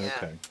night, yes.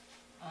 Okay.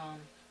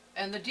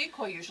 And the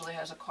Decoy usually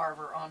has a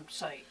carver on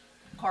site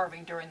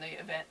carving during the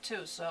event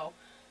too, so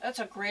that's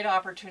a great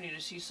opportunity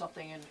to see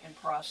something in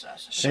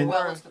process, as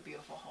well as the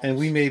beautiful homes. And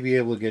we may be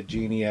able to get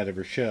Jeannie out of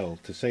her shell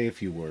to say a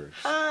few words.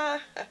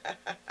 I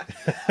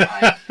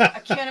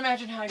can't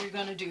imagine how you're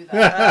going to do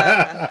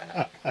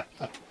that.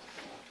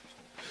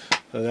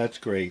 So that's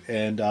great.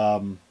 And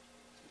the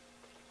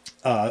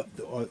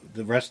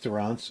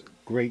restaurants,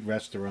 great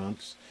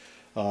restaurants,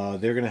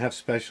 they're going to have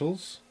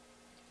specials.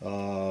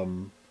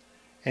 And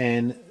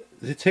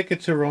the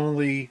tickets are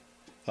only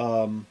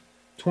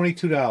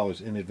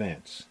 $22 in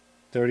advance,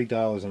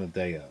 $30 on the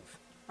day of.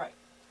 Right.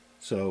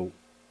 So,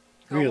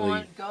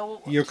 really,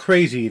 go you're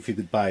crazy if you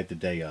could buy it the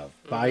day of.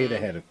 Buy it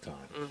ahead of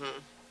time.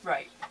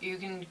 Right. You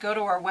can go to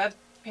our web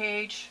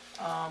page,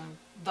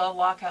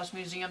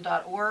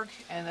 thelockHouseMuseum.org,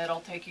 and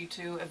that'll take you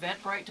to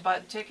Eventbrite to buy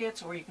the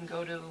tickets, or you can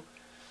go to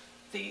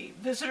the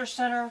Visitor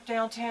Center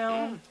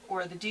downtown,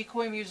 or the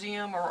Decoy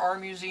Museum, or our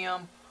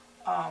museum,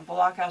 the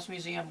Lockhouse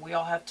Museum. We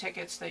all have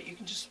tickets that you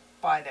can just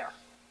buy there.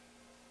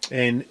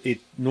 And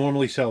it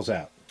normally sells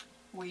out.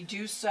 We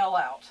do sell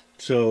out.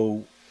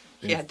 So,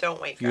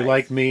 don't wait, if you're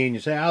like me and you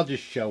say, I'll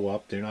just show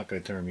up, they're not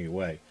going to turn me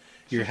away.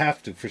 You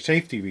have to, for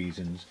safety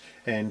reasons,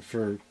 and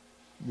for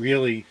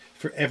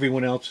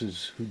everyone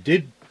else's who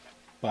did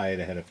buy it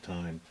ahead of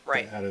time,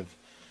 out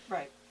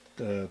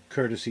of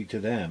courtesy to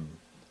them,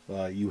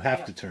 you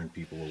have to turn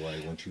people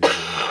away once you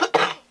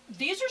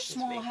These are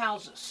small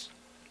houses,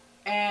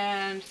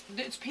 and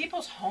it's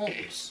people's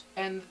homes,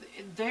 and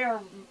they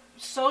are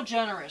so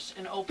generous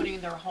in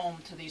opening their home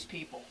to these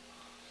people.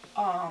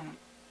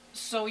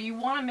 So you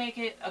want to make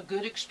it a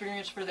good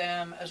experience for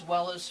them as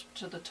well as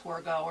to the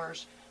tour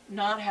goers.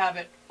 not have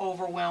it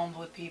overwhelmed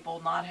with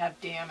people, not have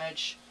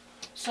damage.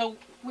 So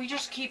we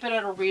just keep it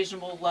at a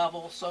reasonable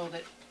level so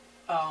that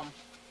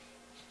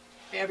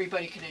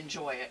everybody can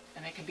enjoy it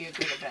and it can be a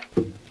good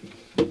event.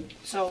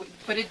 So,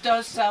 but it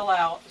does sell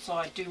out, so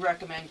I do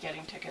recommend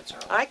getting tickets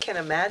early. I can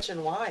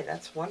imagine why.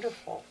 That's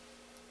wonderful.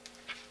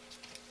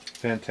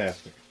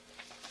 Fantastic.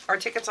 Are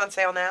tickets on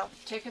sale now?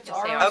 Tickets Yes,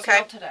 are they on are.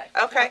 sale today.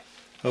 Okay.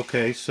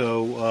 Okay,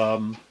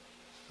 so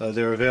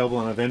they're available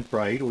on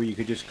Eventbrite, or you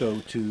could just go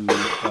to.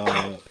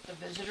 The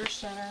Visitor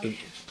Center, the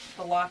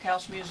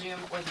Lockhouse Museum,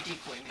 or the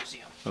Decoy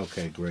Museum.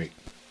 Okay, great.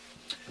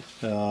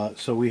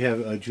 So we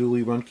have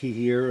Julie Runke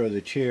here,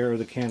 the chair of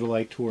the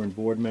Candlelight Tour and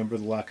board member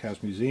of the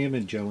Lockhouse Museum,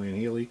 and Joanne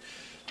Healy,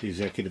 the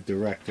executive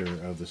director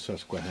of the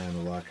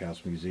Susquehanna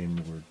Lockhouse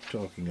Museum. We're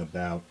talking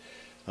about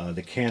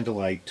the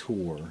Candlelight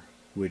Tour,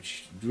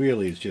 which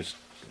really is just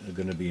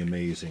going to be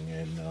amazing.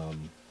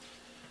 And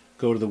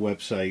go to the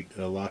website,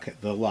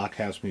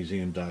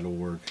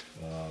 thelockhousemuseum.org,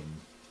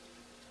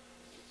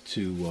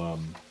 to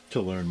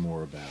learn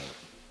more about it.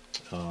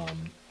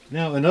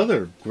 Now,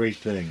 another great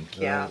thing,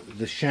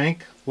 the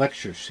Shank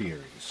Lecture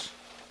Series.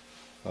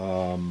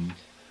 And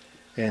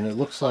it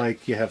looks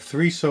like you have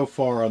 3 so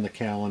far on the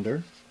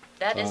calendar.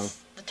 That is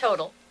the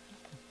total.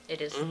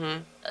 It is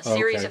a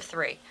series Okay. of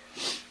 3.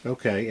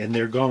 Okay, and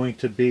they're going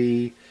to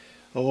be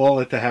all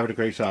at the Havre de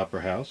Grace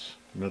Opera House.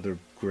 Another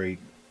great,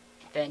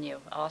 Venue,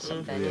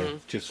 awesome venue.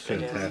 just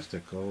It is.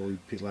 fantastic. A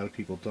lot of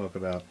people talk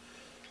about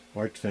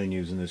art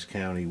venues in this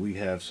county. We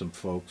have some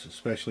folks,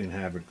 especially in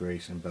Havre de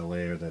Grace and Bel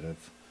Air, that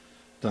have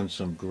done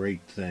some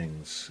great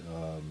things.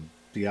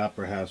 The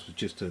Opera House was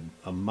just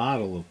a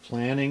model of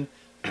planning,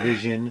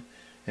 vision,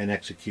 and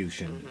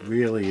execution.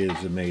 Really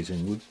is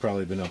amazing. We've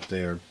probably been up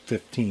there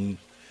 15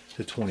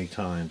 to 20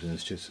 times, and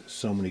it's just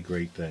so many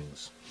great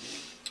things.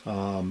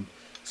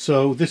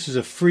 So this is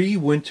a free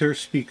winter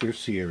speaker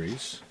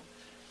series.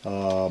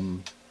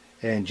 And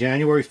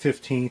January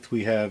 15th,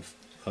 we have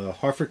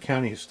Harford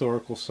County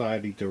Historical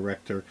Society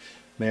Director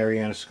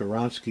Mariana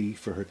Skoronsky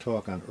for her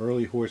talk on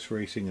early horse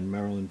racing in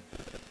Maryland,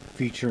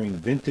 featuring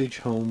vintage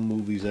home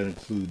movies that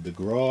include The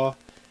Graw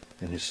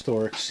and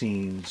historic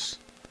scenes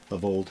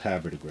of old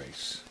Havre de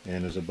Grace.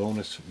 And as a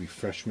bonus,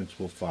 refreshments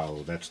will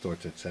follow. That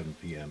starts at 7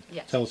 p.m.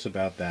 Yes. Tell us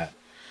about that.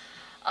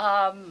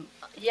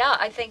 Yeah,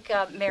 I think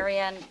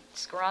Marianne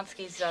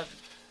Skoronsky's,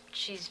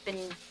 she's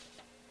been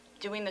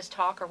doing this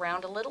talk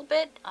around a little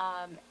bit,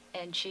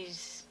 and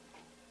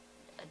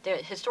the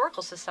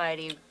Historical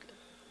Society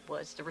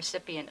was the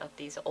recipient of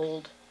these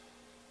old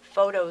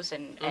photos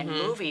and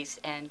movies,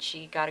 and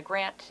she got a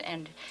grant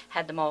and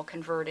had them all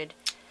converted.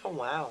 Oh,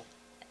 wow.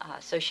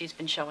 So she's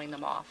been showing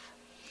them off.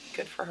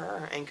 Good for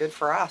her and good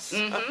for us.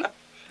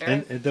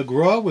 And the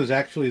Graw was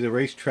actually the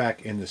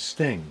racetrack in the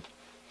Sting.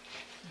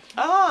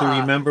 Do you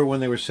remember when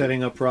they were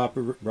setting up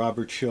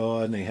Robert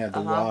Shaw and they had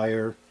the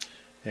wire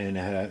and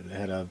it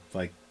had a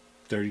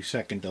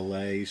 30-second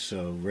delay,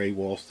 so Ray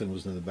Walston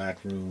was in the back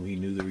room. He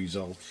knew the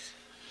results.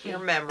 Your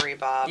memory,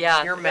 Bob.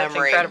 Yeah, Your that's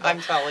memory. incredible. I'm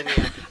telling you.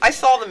 I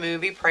saw the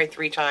movie probably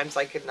 3 times.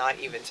 I could not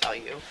even tell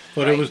you.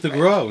 But it was the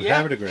Graw. It was Yeah.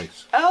 Havre de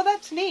Grace. Oh,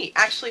 that's neat.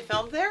 Actually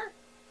filmed there?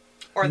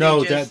 Or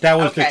No, they just, that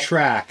was the okay.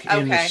 track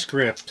in the Okay.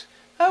 script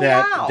Oh,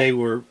 that wow.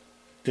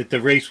 that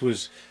the race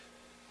was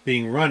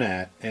being run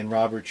at, and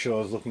Robert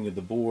Shaw is looking at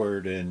the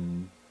board,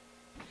 and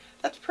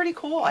That's pretty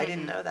cool. I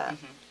didn't know that.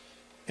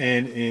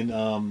 in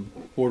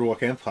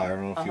Boardwalk Empire. I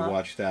don't know if you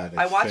watched that.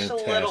 I It's watched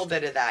fantastic. a little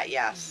bit of that.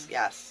 Yes,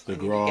 yes. The I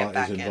need to Graw get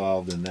back is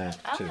involved in that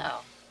too.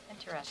 Oh,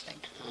 interesting.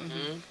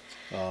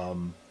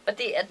 Mm-hmm. But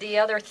the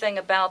other thing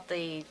about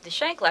the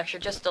Shank lecture,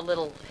 just a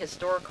little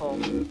historical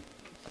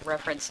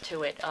reference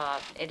to it.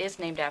 It is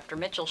named after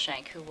Mitchell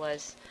Shank, who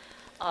was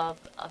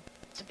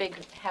it's a big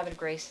Havre de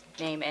Grace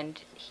name, and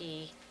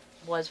he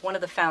was one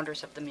of the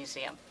founders of the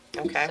museum.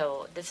 Okay.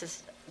 So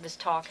this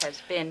talk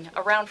has been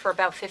around for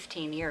about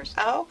 15 years.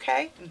 Oh,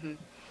 okay.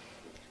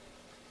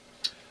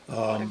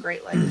 What a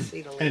great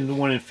legacy to leave. And the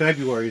one in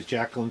February is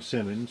Jacqueline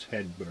Simmons,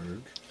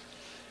 Hedberg,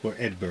 or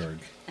Edberg.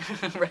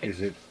 Right.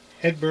 Is it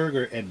Hedberg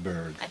or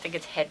Edberg? I think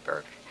it's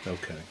Hedberg.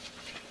 Okay.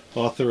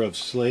 Author of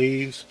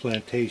Slaves,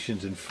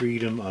 Plantations, and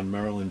Freedom on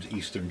Maryland's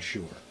Eastern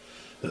Shore.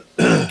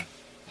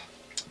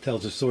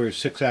 Tells the story of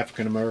 6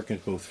 African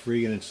Americans, both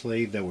free and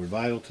enslaved, that were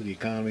vital to the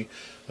economy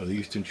of the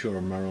Eastern Shore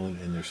of Maryland,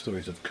 and their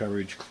stories of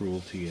courage,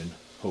 cruelty, and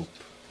hope.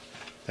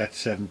 That's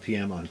 7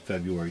 p.m. on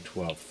February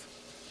 12th.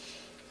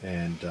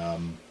 And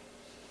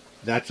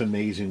that's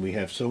amazing. We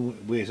have so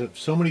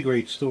many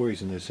great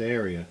stories in this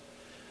area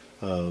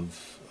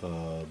of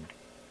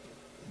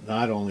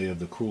not only of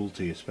the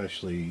cruelty,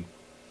 especially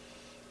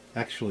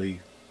actually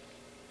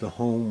the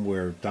home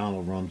where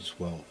Donald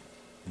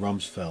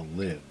Rumsfeld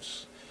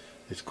lives.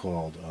 It's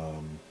called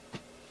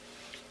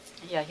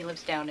Yeah, he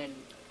lives down in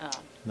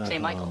not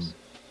St. Michael's.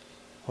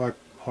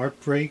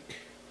 Heartbreak.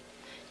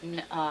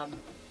 No.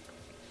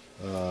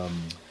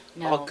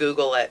 I'll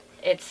Google it.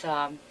 It's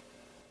I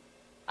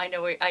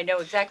know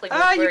exactly where,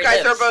 Ah, where you he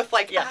guys lives. are both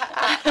like, Yeah.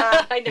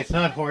 I know. It's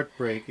not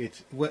Heartbreak.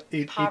 It's what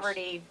it,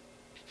 Poverty.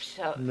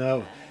 So,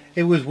 No,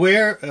 it was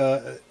where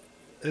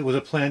it was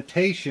a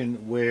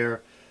plantation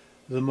where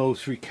the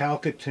most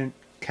recalcitrant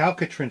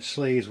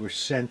slaves were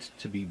sent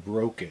to be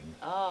broken.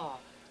 Oh.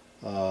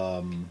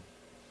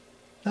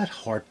 Not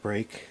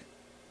heartbreak.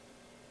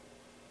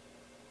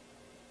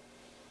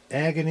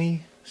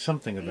 Agony,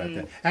 something about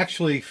that.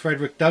 Actually,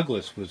 Frederick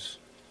Douglass was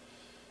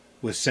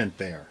sent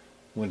there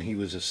when he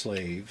was a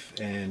slave,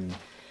 and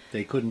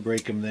they couldn't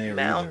break him there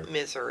either.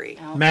 Misery.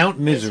 Oh, Mount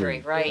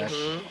Misery. Right.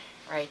 That's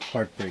Right.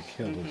 Heartbreak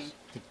Hill was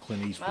the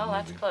Clint Eastwood Well,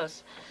 that's movie.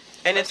 close.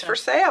 And it's for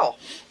sale.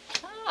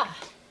 Ah.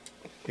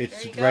 It's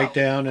There you go. right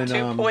down in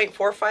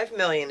 $2.45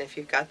 million if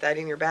you've got that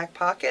in your back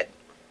pocket.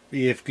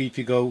 if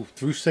you go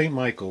through St.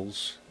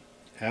 Michael's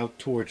out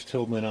towards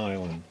Tillman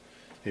Island,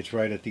 it's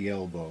right at the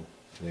elbow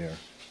there.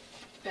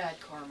 Bad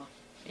karma.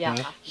 Yeah.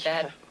 Huh?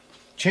 That.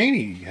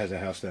 Cheney has a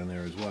house down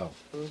there as well,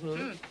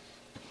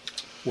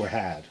 or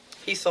had.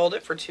 He sold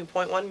it for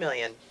 $2.1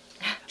 million.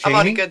 Cheney? I'm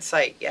on a good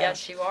site, yeah.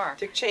 Yes, you are.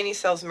 Dick Cheney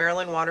sells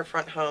Maryland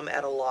waterfront home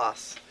at a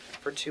loss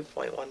for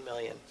 $2.1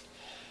 million.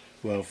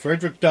 Well,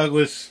 Frederick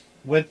Douglass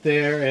went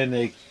there, and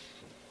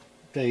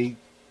they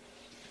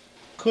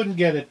couldn't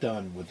get it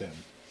done with him.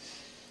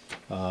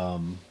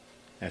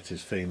 That's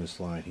his famous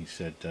line. He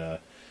said,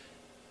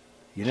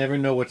 "You never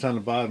know what's on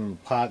the bottom of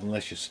the pot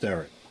unless you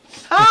stir it."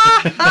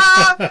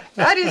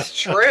 That is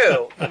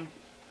true. And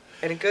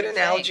a good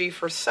analogy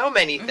for so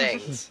many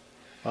things.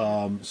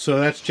 So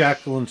that's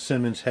Jacqueline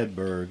Simmons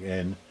Hedberg,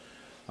 and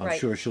I'm Right.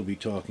 sure she'll be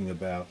talking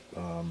about.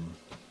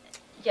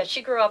 Yeah,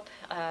 she grew up,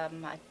 I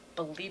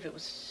believe it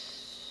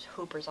was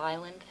Hooper's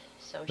Island,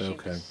 so she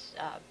Okay. was,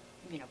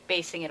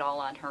 basing it all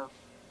on her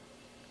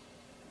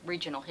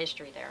regional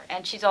history there.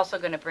 And she's also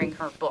going to bring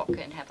her book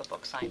and have a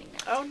book signing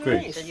there. Oh,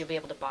 Great. nice. So you'll be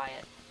able to buy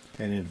it.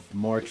 And in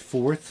March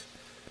 4th,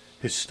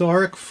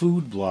 historic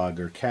food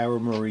blogger Cara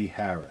Marie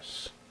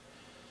Harris,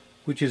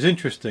 which is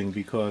interesting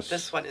because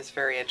This one is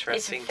very It's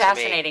interesting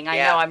fascinating. to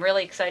me. I know. I'm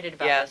really excited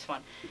about Yeah. this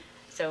one.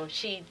 So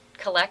she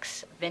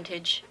collects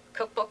vintage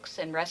cookbooks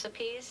and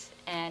recipes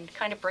and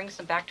kind of brings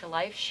them back to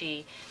life.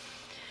 She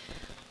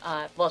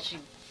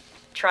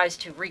tries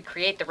to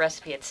recreate the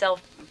recipe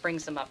itself,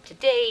 brings them up to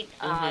date,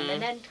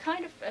 and then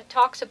kind of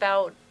talks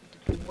about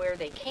where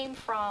they came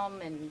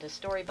from and the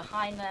story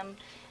behind them.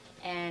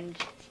 And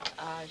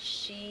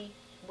she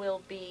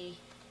will be,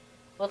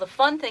 well, the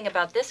fun thing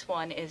about this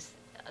one is,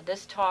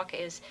 this talk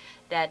is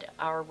that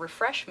our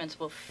refreshments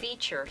will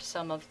feature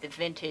some of the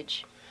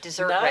vintage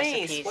dessert Nice.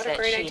 recipes What a that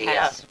great she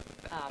idea. has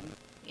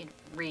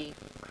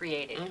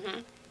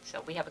recreated.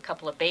 So we have a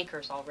couple of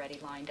bakers already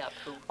lined up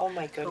who Oh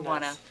my goodness. who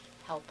want to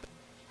help.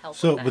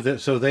 so. with that.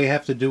 So they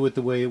have to do it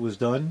the way it was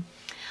done.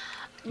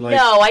 Like-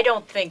 No, I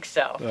don't think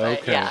so. But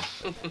Okay. yeah,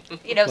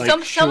 Like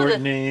some of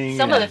shortening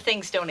the and-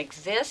 things don't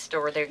exist,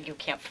 or you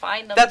can't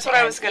find them. That's what I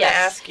and was going to yes.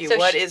 ask you. So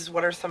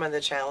What are some of the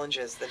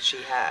challenges that she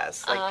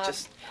has? Like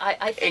just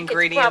I think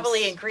ingredients? it's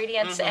probably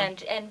ingredients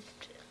and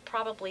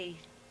probably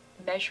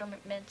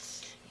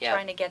measurements. Yeah.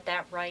 Trying to get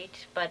that right,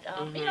 but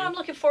I'm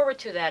looking forward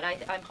to that.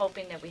 I'm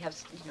hoping that we have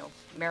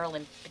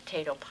Maryland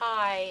potato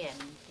pie and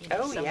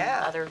some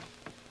other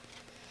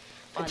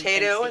fun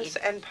potato things to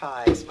eat. and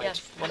pies.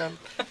 Yes.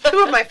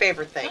 Two of my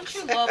favorite Don't things.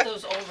 you love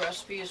those old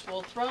recipes?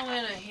 We'll throw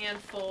in a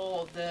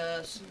handful of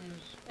this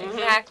and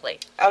Exactly.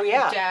 Oh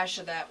yeah. a dash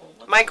of that. Well,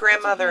 My what's a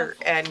grandmother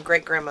handful? and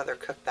great grandmother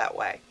cooked that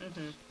way.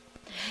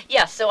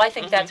 Yeah, so I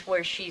think that's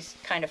where she's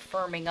kind of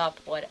firming up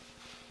what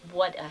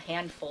a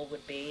handful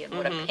would be and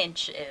what a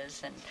pinch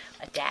is and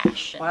a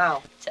dash. And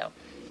Wow. So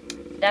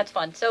that's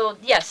fun. So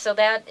yes, so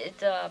that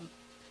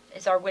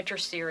is our winter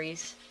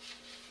series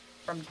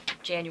from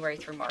January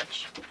through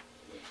March.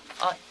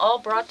 All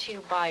brought to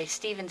you by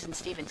Stevens and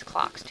Stevens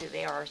Clocks too.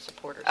 They are our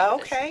supporters. For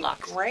Okay, this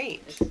clocks,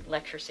 great. This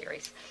lecture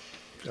series.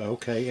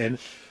 Okay, and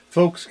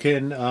folks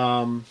can.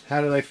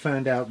 How do they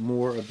find out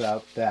more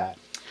about that?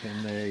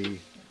 Can they?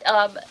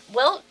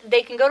 Well,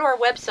 they can go to our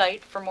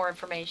website for more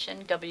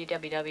information,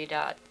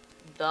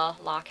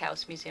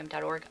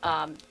 www.thelockhousemuseum.org.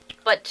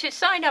 But to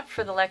sign up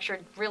for the lecture,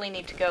 really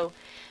need to go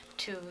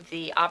to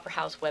the Opera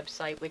House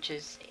website, which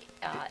is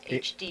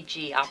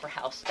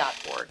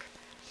hdgoperahouse.org,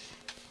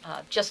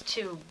 just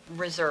to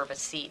reserve a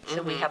seat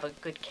so we have a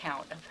good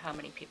count of how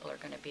many people are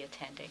going to be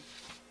attending.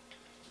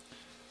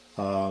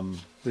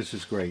 This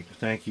is great.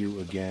 Thank you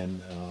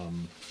again.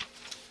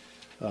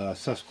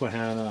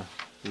 Susquehanna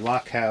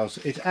Lock House.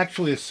 It's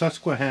actually a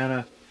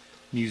Susquehanna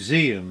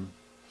museum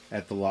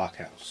at the Lock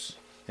House.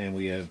 And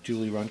we have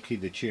Julie Runke,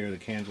 the chair of the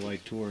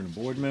Candlelight Tour and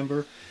board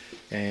member,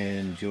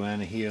 and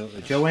Joanne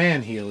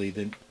Healy,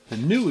 the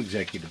new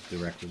executive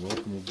director.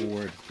 Welcome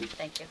aboard,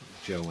 Thank you.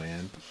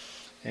 Joanne.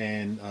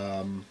 And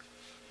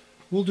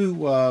we'll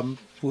do,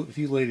 if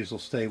you ladies will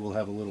stay, we'll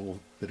have a little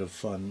bit of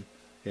fun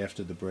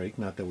after the break.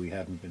 Not that we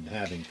haven't been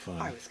having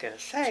fun. I was going to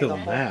say, Till the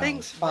whole now.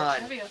 thing's fun.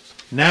 Trivia.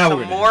 Now Some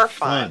we're gonna more have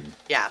fun.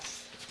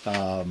 Yes.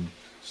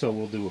 So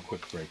we'll do a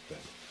quick break then.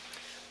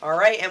 All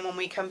right, and when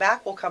we come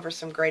back, we'll cover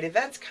some great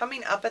events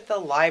coming up at the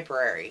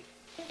library.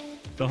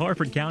 The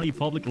Harford County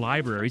Public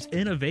Library's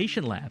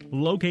Innovation Lab,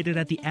 located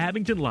at the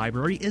Abington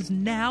Library, is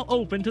now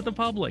open to the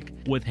public,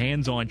 with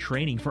hands-on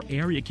training for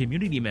area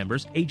community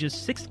members ages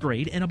 6th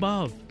grade and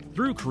above.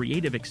 Through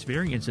creative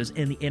experiences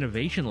in the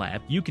Innovation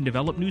Lab, you can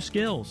develop new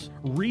skills,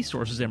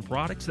 resources, and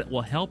products that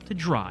will help to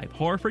drive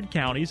Harford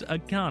County's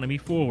economy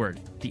forward.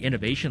 The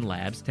Innovation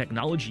Lab's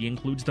technology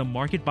includes the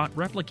MarketBot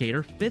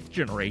Replicator 5th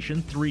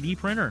generation 3D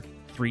printer,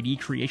 3D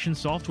creation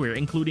software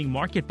including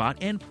MarketBot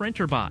and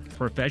PrinterBot,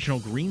 professional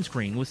green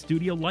screen with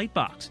Studio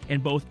Lightbox,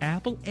 and both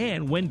Apple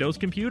and Windows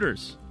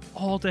computers.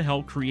 All to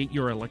help create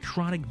your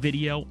electronic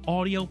video,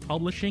 audio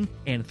publishing,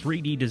 and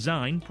 3D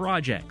design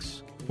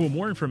projects. For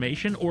more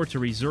information or to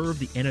reserve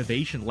the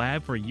Innovation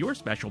Lab for your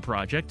special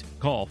project,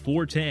 call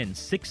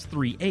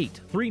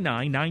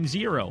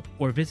 410-638-3990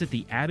 or visit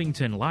the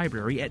Abington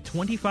Library at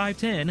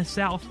 2510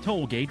 South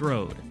Tollgate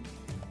Road.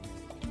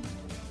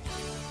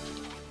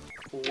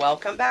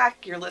 Welcome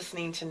back. You're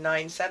listening to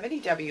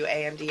 970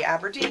 WAMD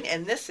Aberdeen,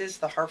 and this is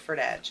the Harford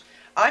Edge.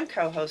 I'm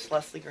co-host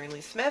Leslie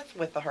Greenlee Smith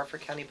with the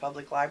Harford County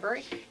Public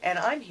Library, and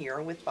I'm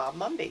here with Bob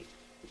Mumby.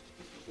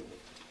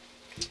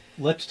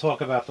 Let's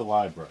talk about the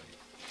library.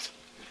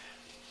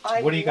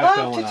 What do you got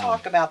going to on?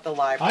 talk about the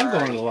library. I'm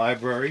going to the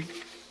library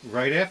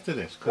right after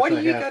this. What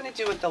are you going to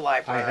do at the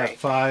library? I have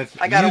 5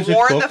 I got to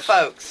warn the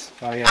folks.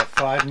 I have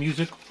 5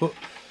 music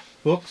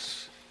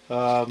books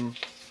on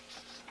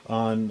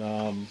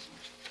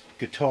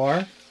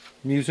guitar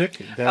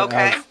music that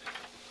I've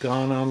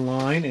gone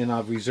online and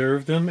I've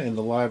reserved them, and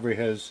the library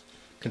has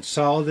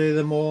consolidated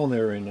them all, and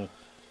they're in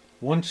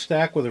one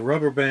stack with a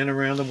rubber band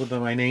around them with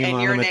my name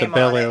on them at the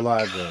Bel Air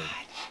Library.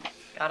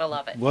 Gotta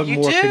love it. What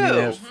more can you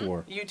ask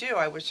for? You do.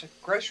 I wish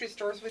grocery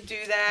stores would do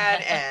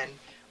that and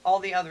all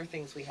the other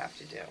things we have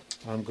to do.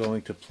 I'm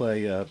going to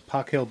play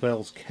Pachelbel's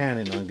Bell's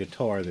Canon on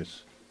guitar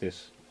this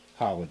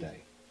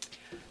holiday.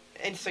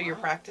 And so you're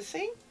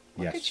practicing?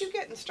 Yes. Look at you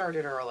getting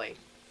started early.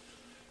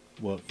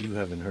 Well, you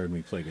haven't heard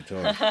me play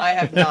guitar. I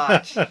have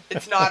not.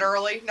 It's not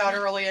early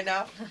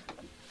enough.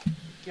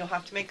 You'll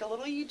have to make a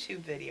little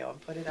YouTube video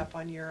and put it up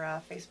on your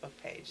Facebook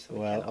page so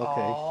we can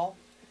all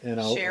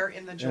share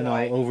in the joy. And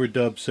I'll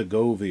overdub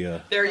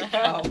Segovia. There you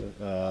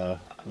go.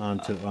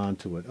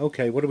 Onto it.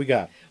 Okay, what do we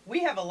got?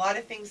 We have a lot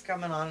of things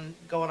going on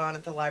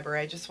at the library.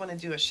 I just want to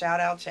do a shout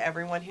out to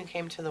everyone who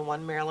came to the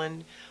One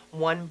Maryland,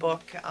 One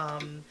Book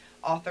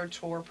author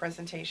tour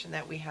presentation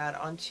that we had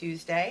on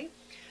Tuesday.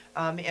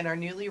 In our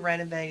newly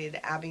renovated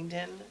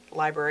Abington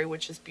Library,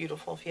 which is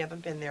beautiful if you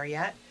haven't been there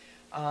yet.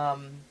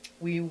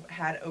 We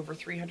had over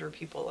 300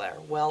 people there,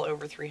 well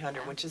over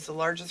 300, which is the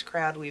largest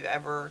crowd we've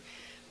ever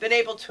been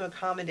able to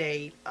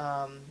accommodate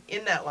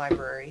in that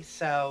library.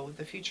 So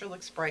the future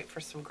looks bright for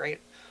some great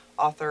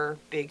author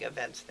big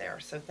events there.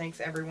 So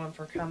thanks everyone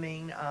for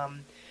coming.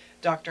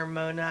 Dr.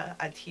 Hana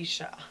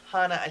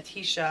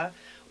Atisha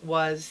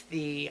was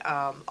the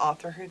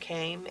author who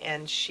came,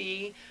 and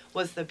she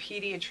was the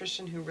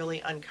pediatrician who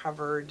really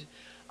uncovered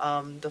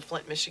the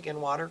Flint,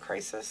 Michigan water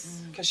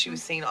crisis, because she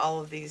was seeing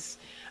all of these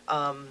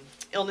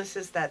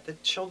illnesses that the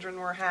children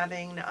were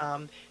having.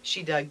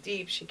 She dug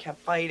deep, she kept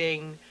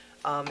fighting,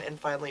 and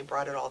finally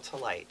brought it all to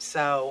light.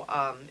 So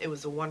it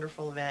was a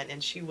wonderful event,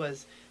 and she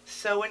was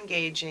so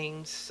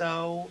engaging,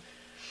 so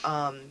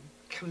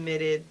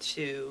committed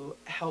to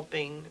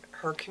helping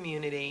her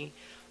community.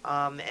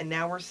 And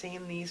now we're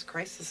seeing these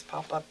crises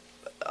pop up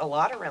a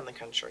lot around the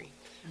country,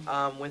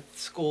 with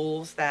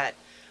schools that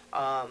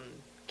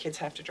kids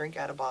have to drink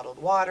out of bottled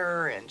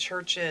water, and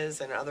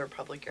churches and other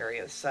public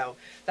areas. So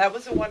that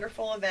was a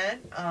wonderful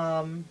event.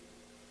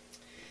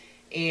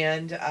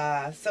 And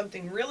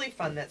something really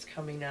fun that's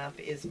coming up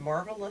is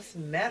Marvelous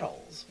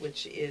Metals,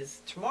 which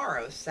is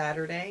tomorrow,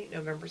 Saturday,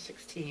 November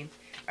 16th,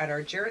 at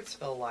our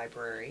Jarrettsville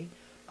Library.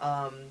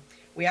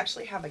 We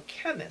actually have a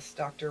chemist,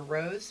 Dr.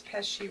 Rose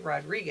Pesci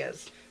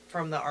Rodriguez,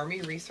 from the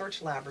Army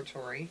Research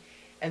Laboratory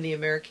and the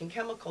American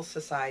Chemical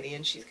Society,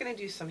 and she's going to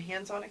do some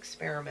hands-on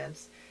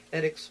experiments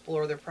that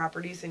explore the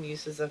properties and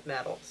uses of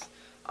metals.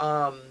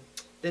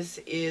 This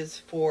is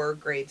for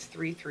grades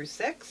 3 through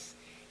 6,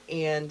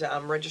 and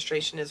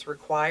registration is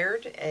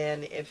required.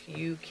 And if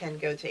you can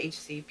go to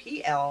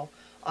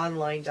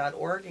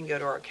hcplonline.org and go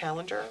to our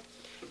calendar,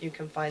 you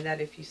can find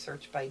that if you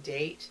search by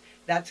date.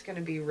 That's going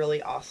to be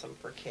really awesome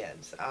for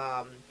kids.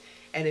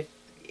 And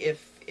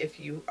if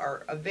you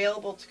are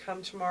available to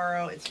come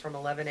tomorrow, it's from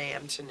 11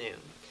 a.m. to noon.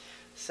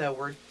 So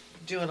we're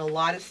doing a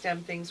lot of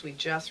STEM things. We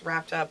just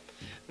wrapped up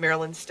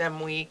Maryland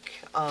STEM Week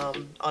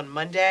on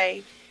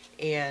Monday,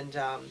 and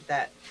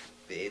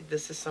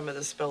this is some of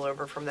the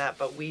spillover from that,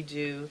 but we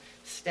do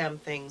STEM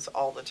things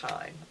all the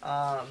time.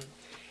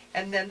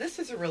 And then this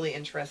is a really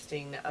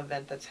interesting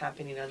event that's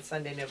happening on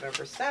Sunday,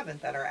 November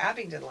 7th at our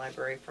Abington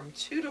Library from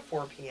 2 to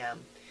 4 p.m.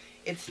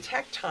 It's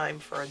tech time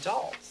for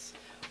adults.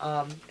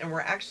 And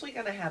we're actually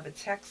going to have a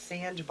tech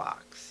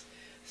sandbox.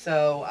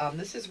 So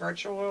this is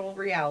virtual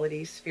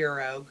reality,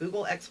 Sphero,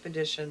 Google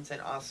Expeditions,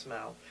 and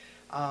Osmo.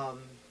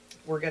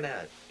 We're going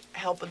to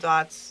help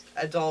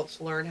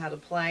adults learn how to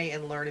play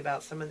and learn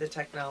about some of the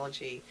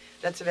technology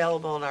that's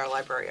available in our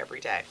library every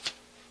day.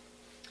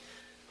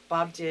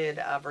 Bob did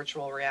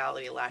virtual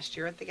reality last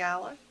year at the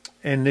gala.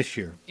 And this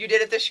year. You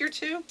did it this year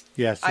too?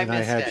 Yes, and I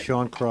had it.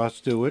 Sean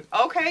Cross do it.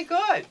 Okay,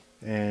 good.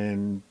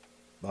 And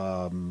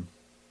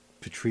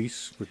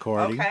Patrice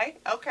Riccardi.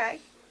 Okay.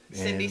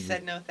 Cindy And-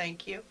 said no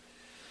thank you.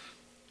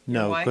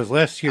 No, wife? because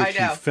last year I she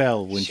know.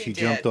 fell when She she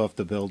did. jumped off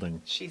the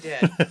building. She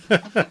did.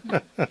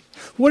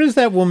 What is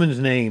that woman's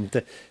name?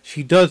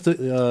 She does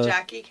the.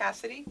 Jackie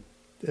Cassidy?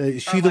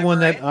 Is she the one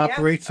that librarian? Yeah.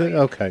 operates Oh, it? yeah.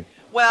 Okay.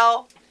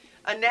 Well,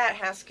 Annette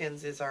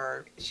Haskins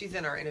she's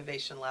in our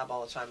innovation lab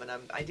all the time, and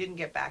I didn't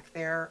get back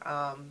there,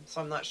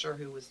 so I'm not sure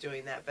who was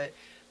doing that, but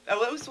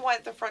it was the one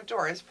at the front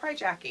door. It's probably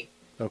Jackie.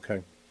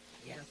 Okay.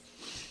 Yeah.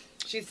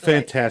 She's delightful.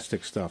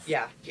 Fantastic stuff.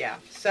 Yeah.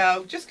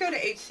 So just go to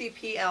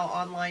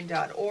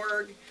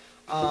hcplonline.org.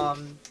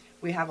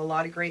 We have a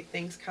lot of great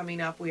things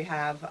coming up. We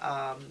have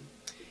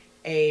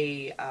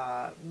a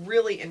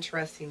really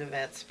interesting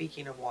event,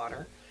 speaking of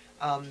water.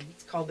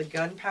 It's called the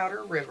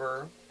Gunpowder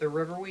River, the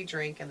river we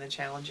drink and the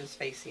challenges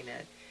facing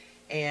it.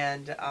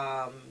 And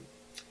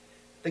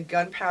the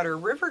Gunpowder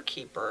River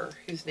Keeper,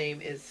 whose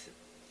name is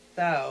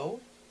Theo,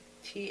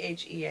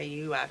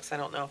 Theaux, I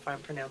don't know if I'm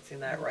pronouncing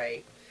that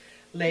right,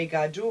 Le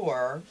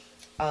Gadour,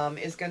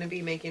 is going to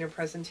be making a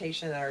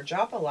presentation at our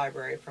Joppa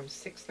Library from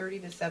 6:30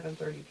 to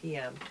 7:30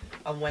 p.m.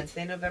 on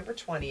Wednesday, November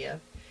 20th.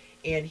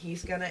 And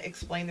he's going to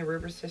explain the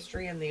river's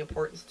history and the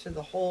importance to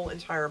the whole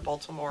entire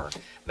Baltimore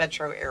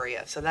metro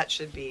area. So that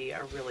should be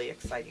a really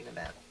exciting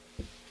event.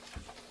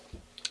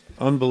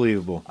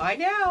 Unbelievable. I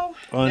know.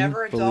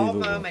 Never a dull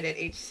Unbelievable. moment at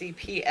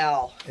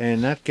HCPL.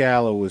 And that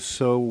gala was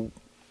so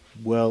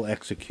well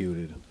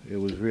executed. It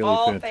was really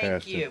fantastic.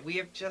 Thank you. We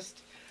have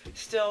just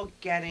still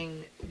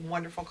getting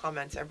wonderful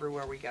comments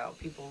everywhere we go.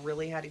 People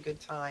really had a good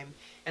time.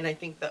 And I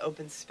think the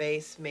open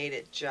space made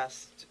it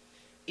just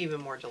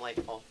even more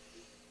delightful.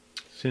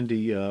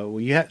 Cindy,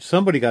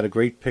 somebody got a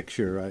great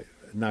picture.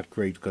 Not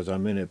great because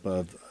I'm in it,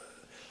 but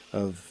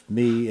of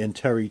me and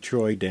Terry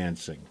Troy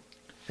dancing,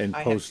 and I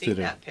have posted seen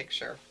it. that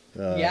picture.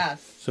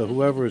 Yes. So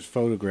whoever is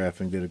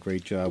photographing did a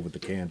great job with the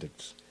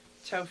candidates.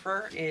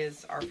 Topher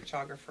is our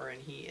photographer, and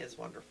he is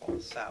wonderful.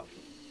 So,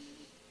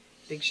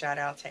 big shout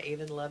out to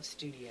Avon Love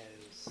Studios.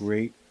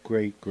 Great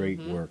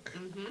work.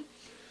 Mm-hmm.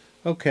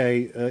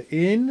 Okay,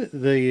 in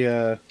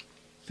the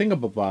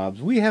thingamabobs,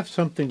 we have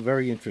something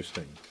very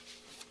interesting.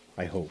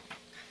 I hope.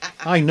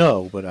 I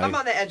know, but I'm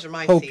on the edge of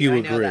my hope seat. you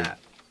I know agree. that.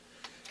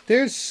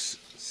 There's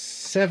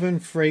 7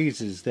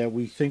 phrases that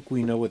we think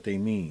we know what they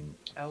mean,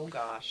 Oh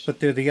gosh.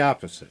 but they're the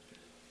opposite.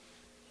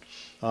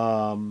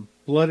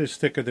 Blood is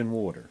thicker than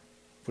water.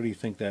 What do you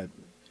think that?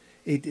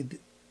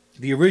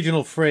 The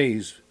original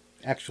phrase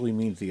actually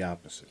means the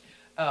opposite.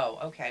 Oh,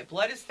 okay.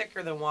 Blood is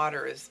thicker than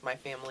water. My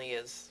family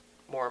is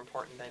more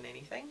important than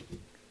anything.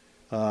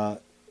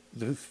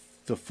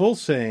 The full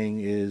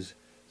saying is,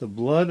 the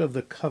blood of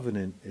the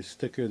covenant is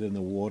thicker than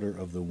the water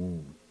of the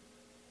womb.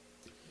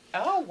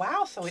 Oh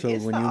wow! So it So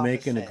is when the you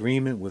make an opposite,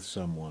 agreement with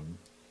someone,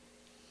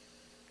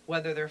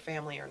 whether they're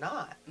family or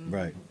not.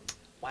 right?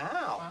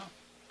 Wow.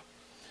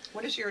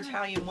 What does your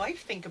Italian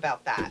wife think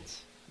about that?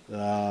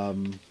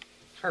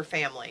 Her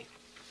family.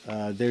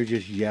 They're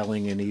just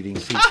yelling and eating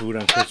seafood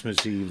on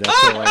Christmas Eve.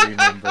 That's all I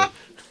remember.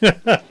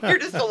 You're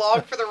just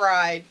along for the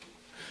ride.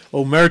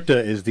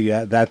 Omerta is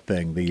that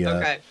thing,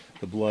 Okay.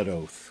 the blood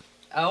oath.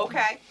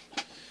 Okay.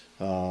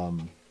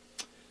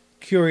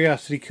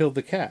 Curiosity killed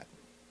the cat.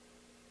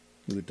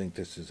 You would think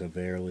this is a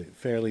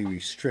fairly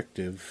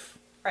restrictive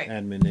Right.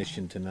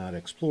 admonition to not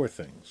explore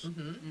things.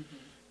 Mm-hmm.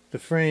 The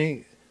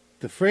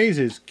phrase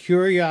is,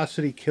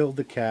 curiosity killed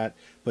the cat,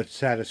 but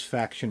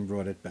satisfaction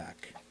brought it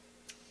back.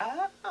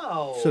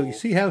 Oh. So you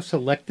see how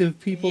selective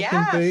people yes.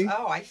 can be?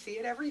 Oh, I see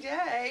it every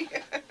day.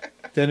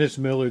 Dennis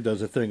Miller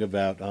does a thing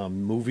about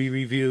movie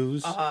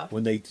reviews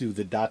when they do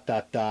the ...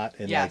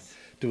 and Yes. like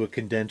do a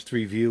condensed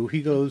review.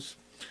 He goes,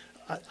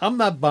 I'm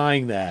not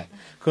buying that,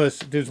 because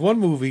there's one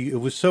movie, it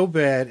was so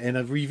bad, and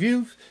a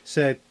review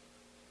said,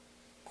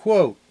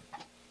 quote,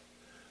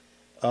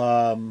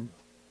 a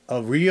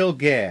real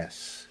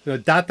gas, ...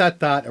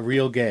 a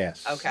real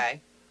gas. Okay. ...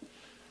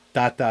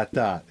 And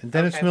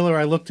Dennis Okay. Miller,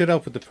 I looked it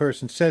up what the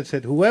person said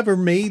whoever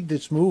made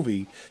this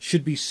movie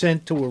should be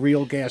sent to a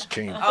real gas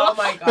chamber. Oh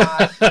my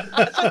gosh.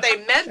 That's what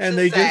they meant And to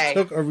they say.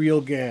 just took a real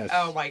gas.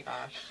 Oh my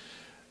gosh.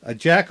 A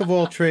jack of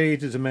all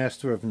trades is a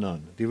master of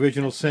none. The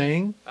original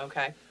saying,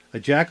 Okay. a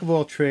jack of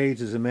all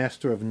trades is a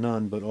master of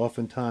none, but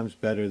oftentimes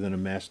better than a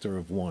master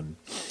of one.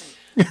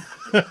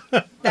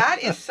 That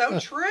is so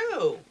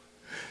true.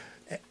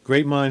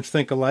 Great minds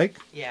think alike.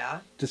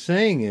 Yeah. The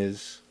saying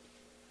is,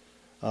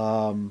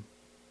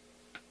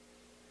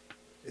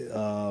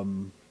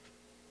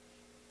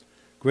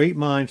 great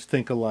minds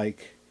think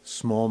alike,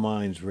 small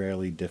minds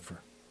rarely differ.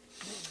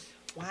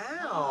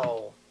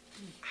 Wow.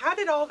 How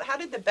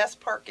did the best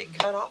part get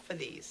cut off of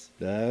these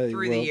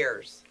through the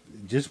years?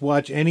 Just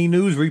watch any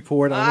news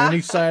report on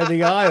any side of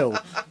the aisle.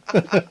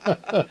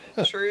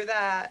 True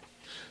that.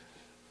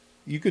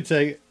 You could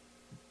say,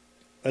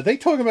 are they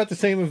talking about the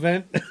same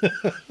event?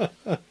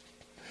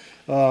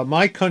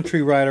 My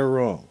country, right or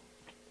wrong.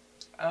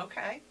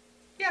 Okay.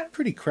 Yeah.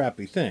 Pretty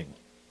crappy thing.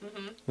 Hmm.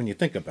 when you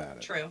think about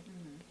it. True.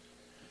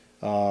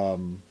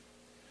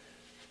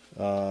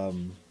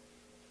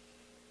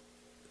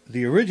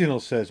 The original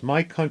says,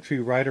 "My country,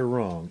 right or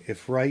wrong,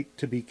 if right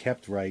to be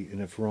kept right,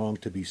 and if wrong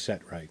to be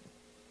set right."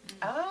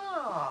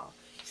 Ah,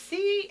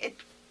 see, it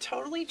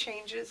totally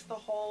changes the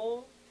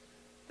whole.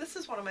 This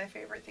is one of my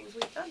favorite things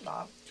we've done,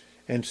 Bob.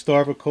 And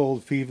starve a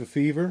cold, fever,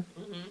 fever.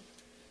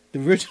 The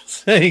original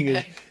saying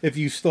is, if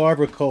you starve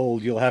a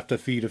cold, you'll have to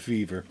feed a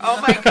fever. Oh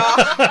my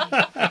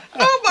God!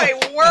 Oh my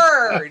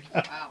word!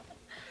 Wow.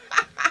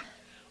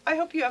 I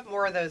hope you have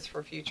more of those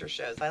for future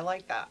shows. I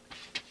like that.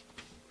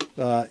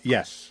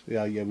 Yes.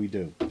 Yeah, we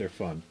do. They're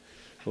fun.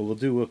 But we'll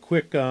do a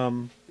quick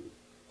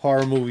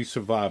horror movie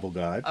survival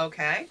guide.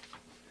 Okay.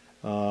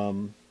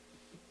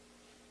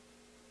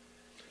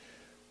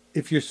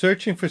 If you're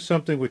searching for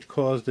something which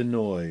caused a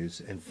noise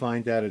and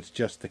find out it's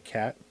just the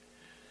cat,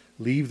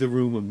 leave the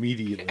room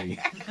immediately.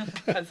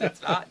 Because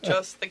it's not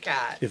just the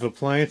cat. If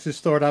appliances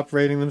start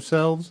operating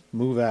themselves,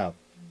 move out.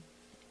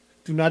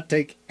 Do not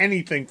take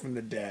anything from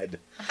the dead.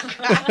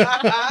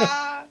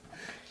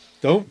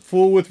 Don't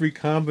fool with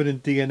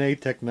recombinant DNA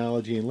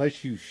technology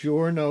unless you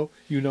sure know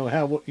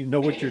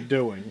what you're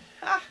doing.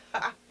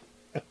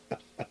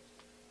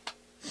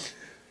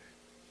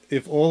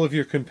 If all of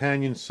your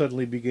companions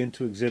suddenly begin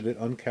to exhibit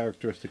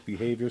uncharacteristic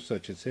behavior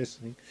such as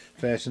hissing,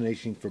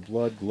 fascination for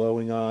blood,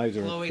 glowing eyes,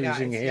 or Glowing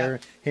increasing eyes,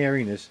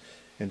 hairiness,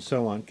 and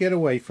so on, get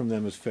away from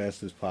them as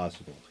fast as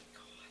possible.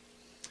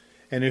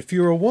 And if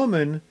you're a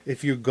woman,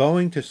 if you're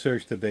going to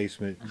search the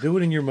basement, do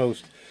it in your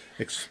most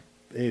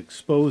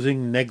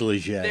exposing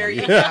negligee. There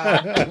you go.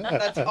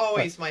 That's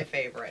always my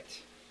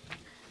favorite.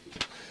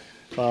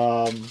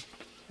 And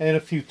a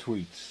few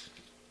tweets.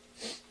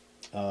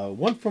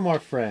 One from our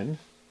friend.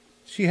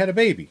 She had a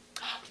baby.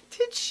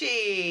 Did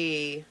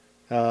she?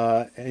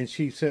 And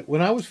she said,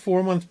 when I was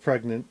 4 months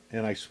pregnant,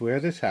 and I swear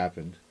this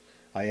happened,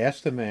 I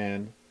asked the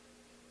man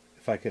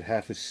if I could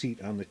have his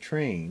seat on the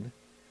train,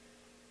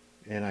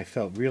 and I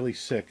felt really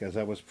sick as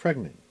I was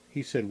pregnant.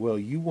 He said, well,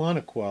 you want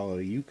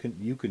equality, you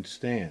can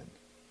stand.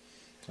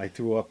 I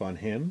threw up on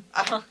him,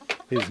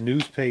 his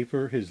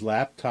newspaper, his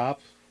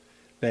laptop,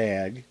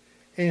 bag,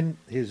 and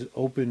his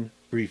open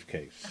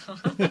briefcase.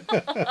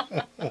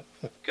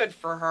 Good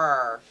for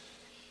her.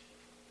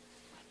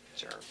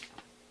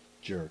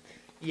 Jerk.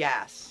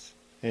 Yes.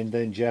 And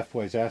then Jeff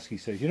Wyszowski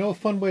says, a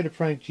fun way to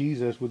prank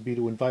Jesus would be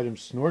to invite him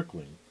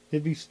snorkeling.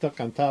 He'd be stuck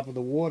on top of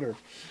the water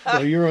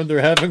while you're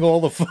under having all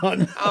the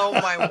fun. Oh,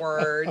 my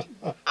word.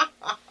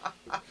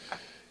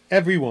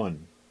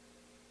 Everyone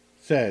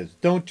says,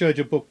 don't judge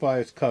a book by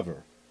its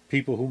cover.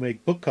 People who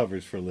make book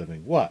covers for a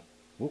living. What?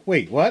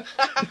 Wait, what?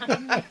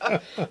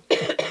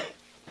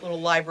 Little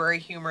library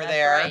humor That's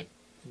there. right.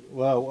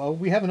 Well,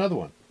 we have another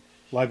one.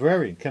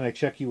 Librarian, can I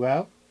check you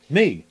out?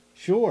 Me,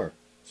 sure.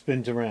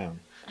 Spins around.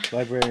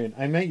 Librarian,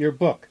 I meant your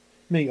book.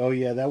 Me, oh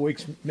yeah, that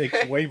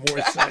makes way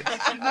more sense.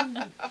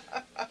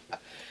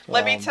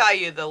 Let me tell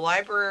you, the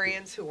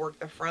librarians who work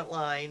the front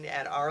line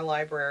at our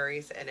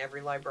libraries and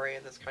every library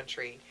in this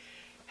country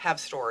have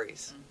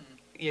stories.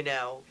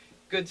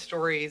 Good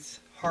stories,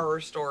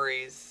 horror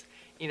stories.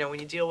 When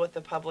you deal with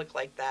the public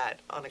like that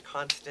on a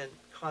constant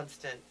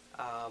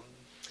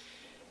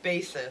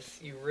basis,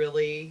 you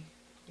really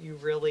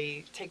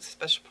take a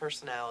special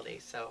personality.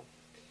 So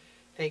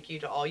thank you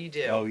to all you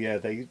do. Oh yeah,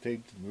 they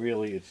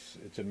really,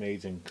 it's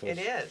amazing. 'Cause it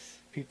is.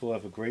 People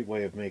have a great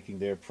way of making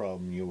their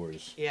problem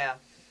yours. Yeah.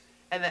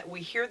 And that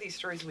we hear these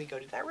stories and we go,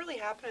 did that really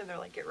happen? And they're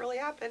like, it really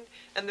happened.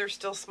 And they're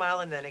still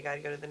smiling. Then I got to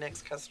go to the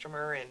next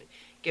customer and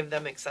give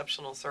them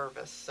exceptional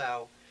service.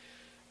 So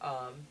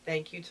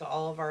thank you to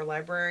all of our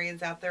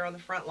librarians out there on the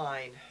front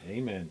line.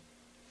 Amen.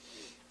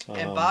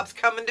 And Bob's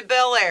coming to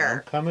Bel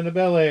Air. I'm coming to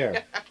Bel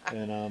Air.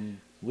 And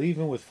I'm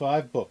leaving with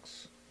 5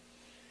 books.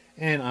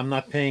 And I'm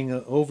not paying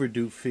an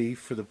overdue fee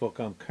for the book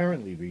I'm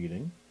currently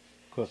reading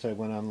because I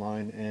went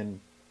online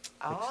and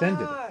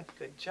extended it.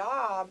 Good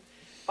job.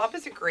 Bob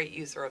is a great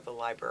user of the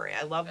library.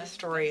 I love the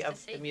story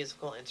of the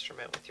musical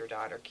instrument with your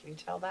daughter. Can you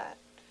tell that?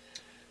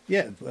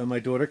 Yeah, my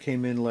daughter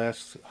came in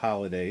last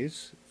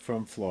holidays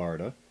from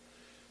Florida,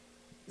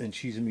 and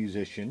she's a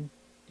musician,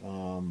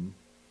 among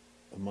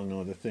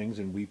other things,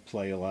 and we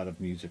play a lot of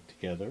music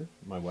together.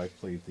 My wife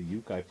plays the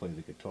uke, I play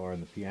the guitar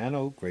and the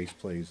piano, Grace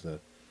plays the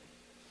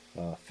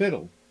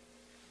fiddle.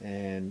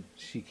 And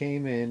she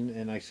came in,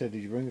 and I said,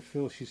 did you bring a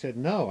fiddle? She said,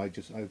 no, I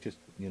just,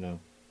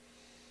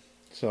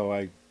 So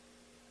I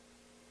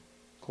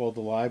called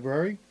the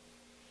library.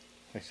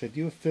 I said, do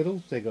you have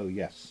fiddles? They go,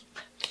 yes.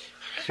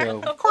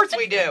 So Of course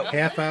we do.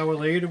 half hour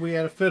later, we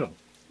had a fiddle.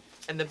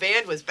 And the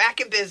band was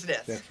back in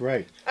business. That's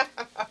right.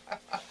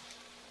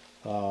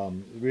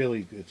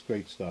 Really, it's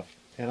great stuff.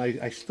 And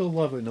I still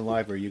love it in the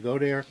library. You go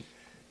there,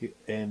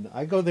 and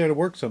I go there to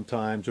work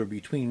sometimes or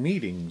between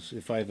meetings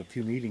if I have a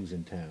few meetings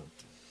in town.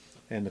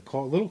 And the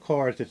little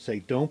cards that say,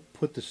 don't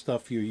put the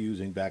stuff you're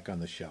using back on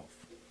the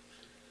shelf.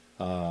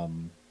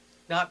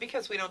 Not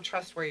because we don't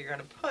trust where you're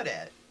going to put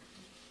it.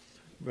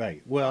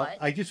 Right. Well, What?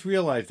 I just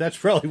realized that's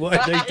probably why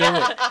they do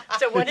it.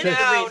 So what is the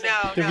reason?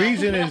 No. The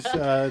reason is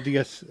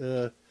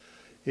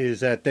is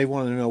that they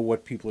want to know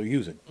what people are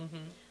using. Mm-hmm.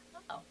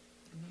 Oh.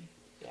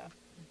 Yeah.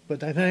 But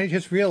then I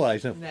just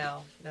realized that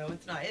No,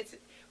 it's not.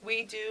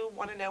 We do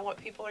want to know what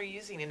people are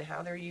using and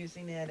how they're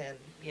using it, and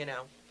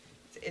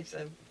it's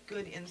a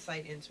good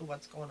insight into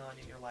what's going on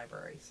in your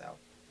library. So.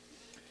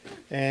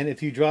 And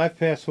if you drive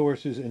past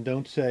horses and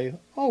don't say,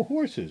 "Oh,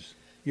 horses,"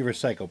 you're a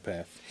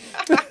psychopath.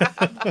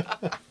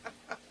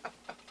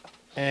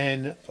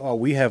 And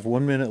we have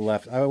 1 minute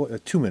left.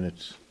 2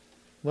 minutes.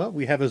 Well,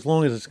 we have as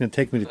long as it's going to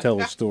take me to tell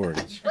a story.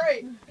 That's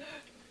right.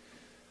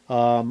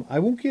 I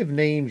won't give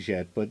names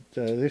yet, but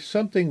there's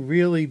something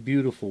really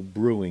beautiful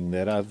brewing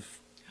that I've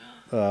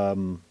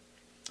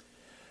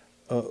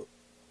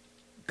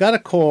got a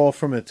call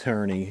from an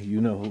attorney.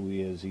 You know who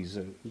he is. He's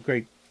a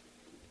great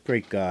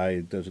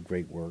guy, does a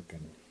great work.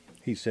 And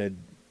he said,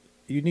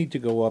 you need to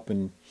go up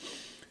and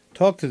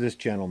talk to this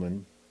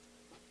gentleman.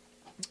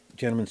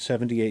 Gentleman's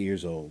 78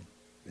 years old.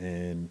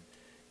 And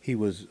he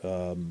was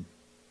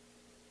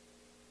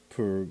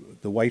for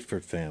the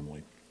Whiteford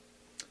family.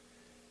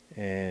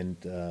 And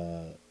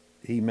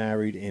he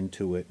married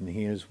into it, and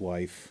he and his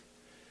wife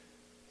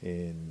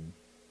in,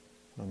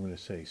 I'm going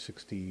to say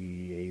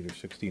 68 or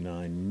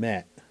 69,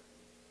 met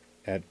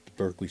at the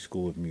Berklee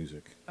School of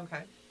Music.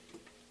 Okay.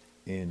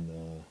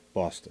 In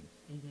Boston.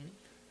 Mm-hmm.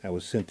 That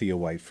was Cynthia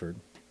Whiteford.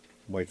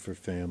 Whiteford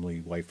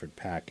family, Whiteford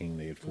Packing.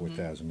 They had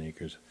 4,000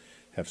 acres,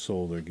 have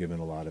sold or given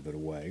a lot of it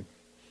away.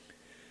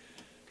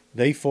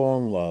 They fall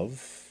in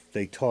love.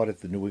 They taught at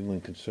the New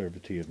England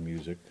Conservatory of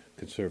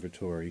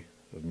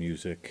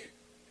Music,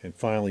 and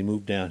finally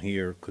moved down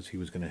here because he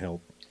was going to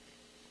help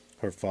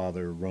her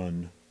father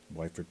run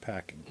Whiteford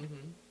Packing.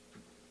 Mm-hmm.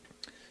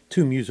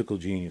 Two musical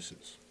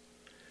geniuses.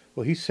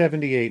 Well, he's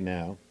 78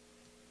 now.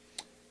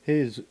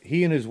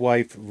 He and his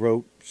wife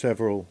wrote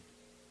several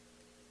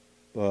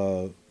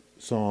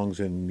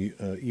songs and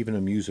even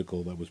a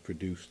musical that was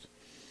produced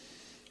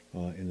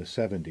in the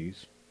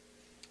 70s.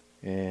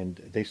 And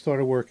they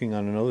started working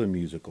on another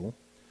musical.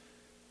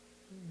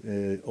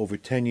 Over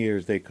 10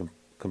 years, they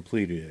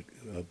completed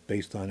it,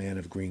 based on Anne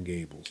of Green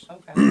Gables.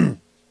 Okay.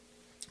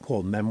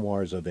 Called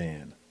Memoirs of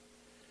Anne.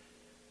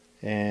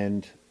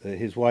 And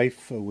his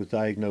wife was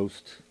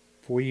diagnosed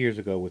 4 years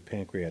ago with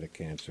pancreatic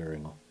cancer,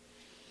 and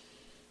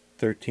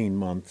 13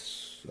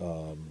 months.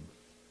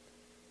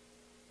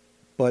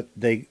 But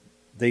they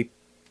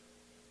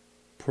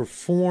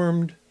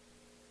performed,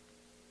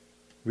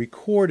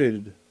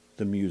 recorded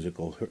the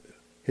musical.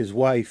 His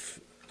wife,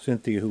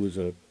 Cynthia, who was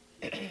a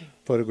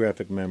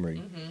photographic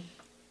memory,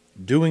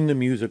 doing the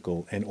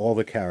musical and all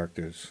the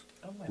characters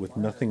with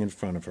nothing in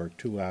front of her,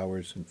 2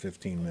 hours and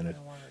 15 minutes.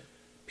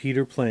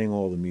 Peter playing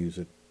all the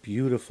music,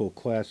 beautiful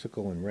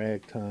classical and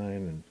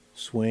ragtime and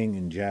swing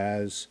and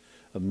jazz,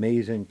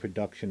 amazing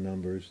production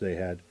numbers. They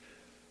had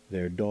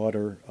their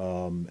daughter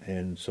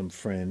and some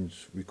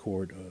friends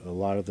record a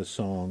lot of the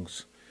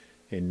songs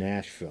in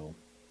Nashville.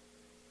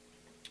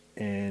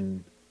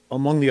 And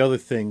among the other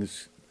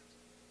things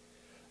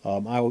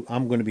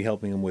I'm going to be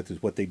helping them with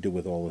is what they do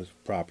with all this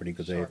property,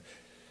 because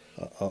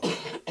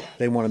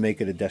they want to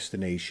make it a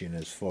destination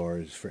as far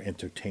as for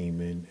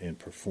entertainment and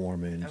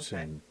performance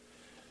and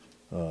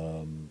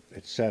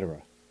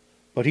etc.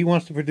 But he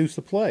wants to produce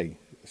the play.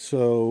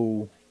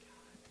 So,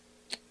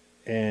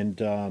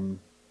 and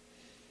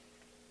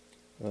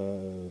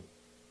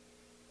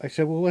I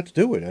said, well, let's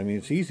do it. I mean,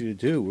 it's easy to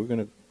do. We're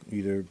going to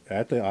either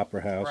at the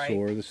Opera House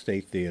or the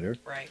State Theater.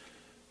 Right.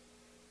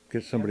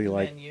 Get somebody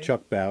like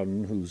Chuck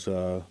Bowden, who's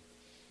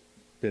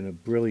been a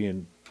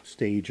brilliant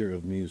stager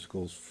of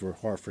musicals for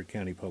Harford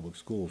County Public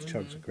Schools.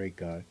 Chuck's a great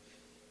guy.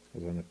 I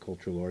was on the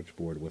Cultural Arts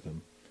Board with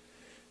him.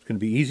 It's going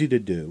to be easy to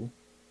do,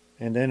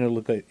 and then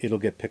it'll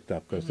get picked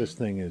up, because this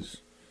thing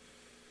is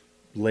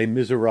Les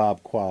Miserables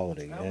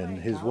quality. And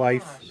his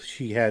wife,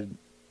 she had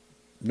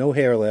no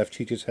hair left.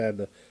 She just had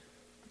the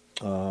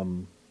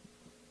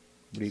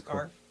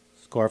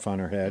scarf on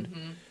her head,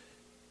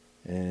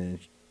 and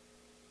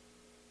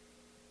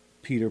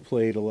Peter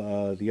played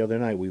the other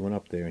night. We went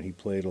up there, and he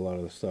played a lot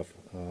of the stuff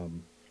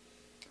on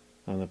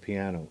the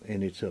piano,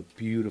 and it's a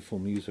beautiful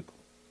musical.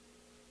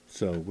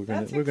 So we're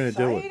gonna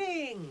do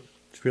it.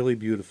 It's really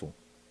beautiful.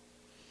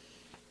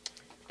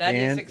 That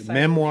is exciting.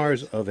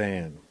 Memoirs of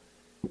Anne.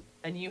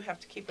 And you have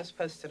to keep us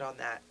posted on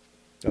that.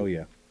 Oh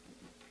yeah.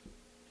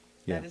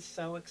 That is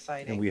so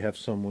exciting. And we have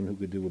someone who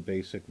could do a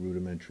basic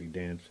rudimentary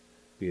dance,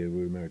 be a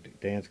rudimentary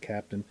dance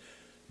captain.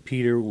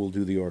 Peter will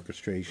do the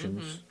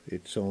orchestrations.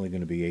 It's only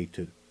going to be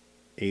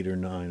 8 or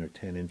 9 or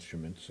 10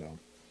 instruments. So.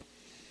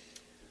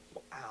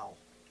 Wow.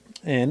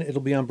 And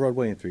it'll be on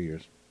Broadway in 3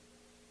 years.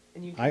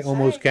 And you I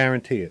almost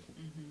guarantee it.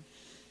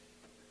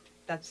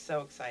 That's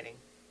so exciting.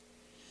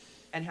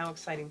 And how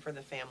exciting for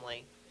the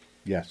family.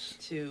 Yes.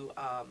 To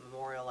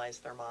memorialize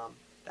their mom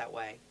that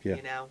way. Yeah.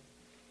 You know?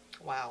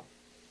 Wow.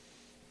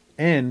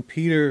 And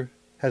Peter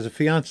has a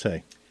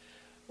fiancée.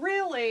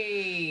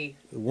 Really?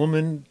 The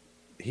woman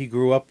he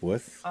grew up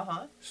with.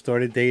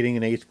 Started dating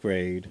in 8th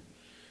grade.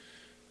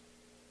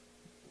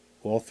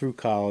 All through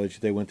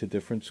college, they went to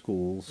different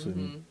schools,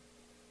 and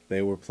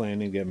they were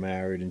planning to get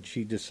married, and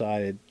she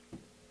decided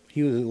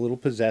he was a little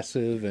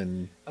possessive,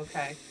 and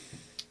Okay.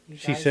 You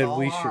she guys said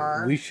all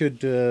are. we should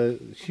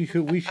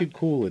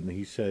cool it. And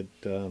he said,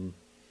 so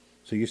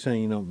you're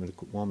saying you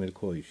don't want me to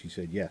call you? She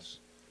said yes.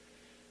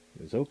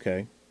 He goes,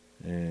 okay.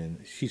 And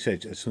she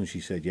said, as soon as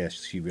she said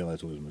yes, she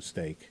realized it was a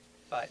mistake.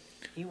 But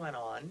he went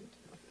on.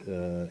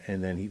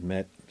 And then he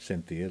met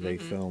Cynthia. They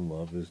fell in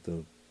love as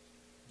the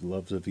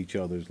loves of each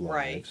other's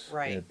lives.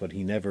 Right. But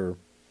he never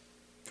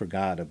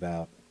forgot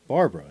about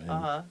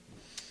Barbara.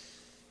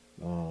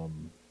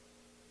 And,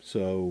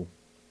 so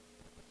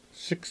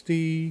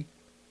 63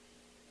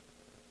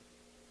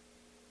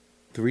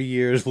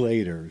 years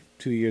later,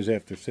 2 years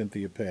after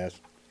Cynthia passed,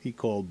 he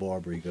called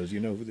Barbara. He goes, you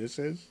know who this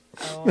is?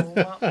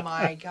 Oh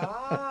my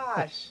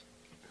gosh.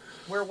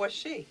 Where was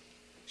she?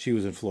 She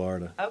was in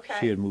Florida. Okay.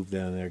 She had moved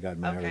down there, got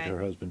married. Okay.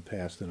 Her husband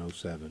passed in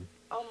 2007.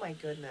 Oh my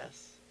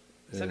goodness.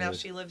 So now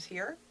she lives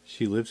here?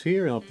 She lives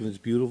here up in this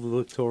beautiful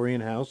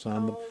Victorian house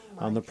on Oh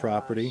my the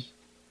property. gosh.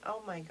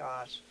 Oh my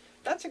gosh.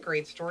 That's a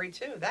great story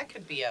too. That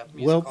could be a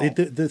musical. Well,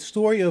 the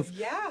story of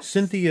Yes.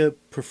 Cynthia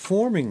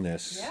performing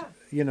this, Yeah.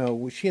 you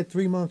know, she had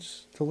 3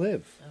 months to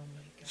live. Oh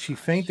my gosh. She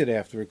fainted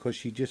after it because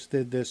she just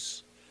did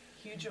this.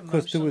 Huge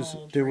Because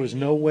emotional there was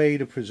no draining. way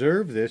to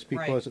preserve this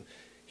because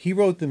he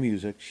wrote the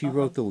music, she Uh-huh.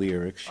 wrote the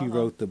lyrics, she Uh-huh.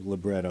 wrote the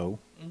libretto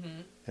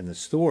Mhm. and the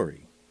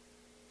story.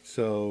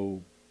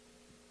 So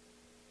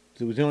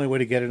it was the only way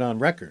to get it on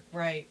record.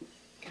 Right.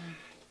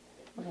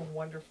 What a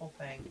wonderful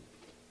thing.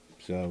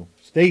 So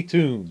stay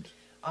tuned.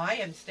 I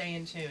am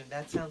staying tuned.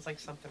 That sounds like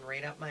something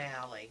right up my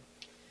alley.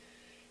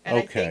 And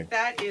I Okay. think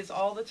that is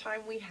all the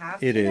time we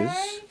have It today.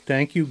 is.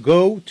 Thank you.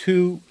 Go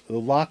to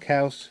the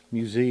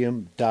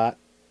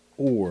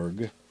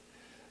lockhousemuseum.org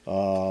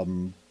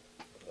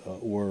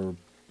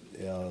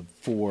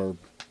for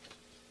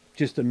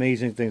just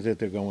amazing things that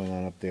they're going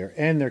on up there,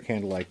 and their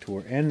candlelight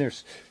tour, and their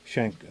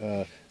Shank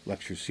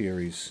lecture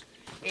series,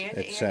 And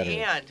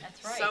etc.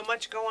 That's right. So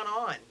much going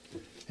on.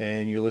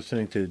 And you're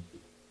listening to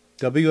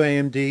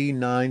WAMD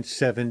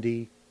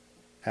 970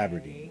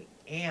 Aberdeen.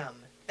 AM.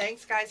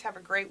 Thanks, guys. Have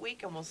a great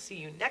week, and we'll see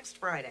you next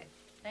Friday.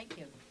 Thank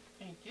you.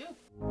 Thank you.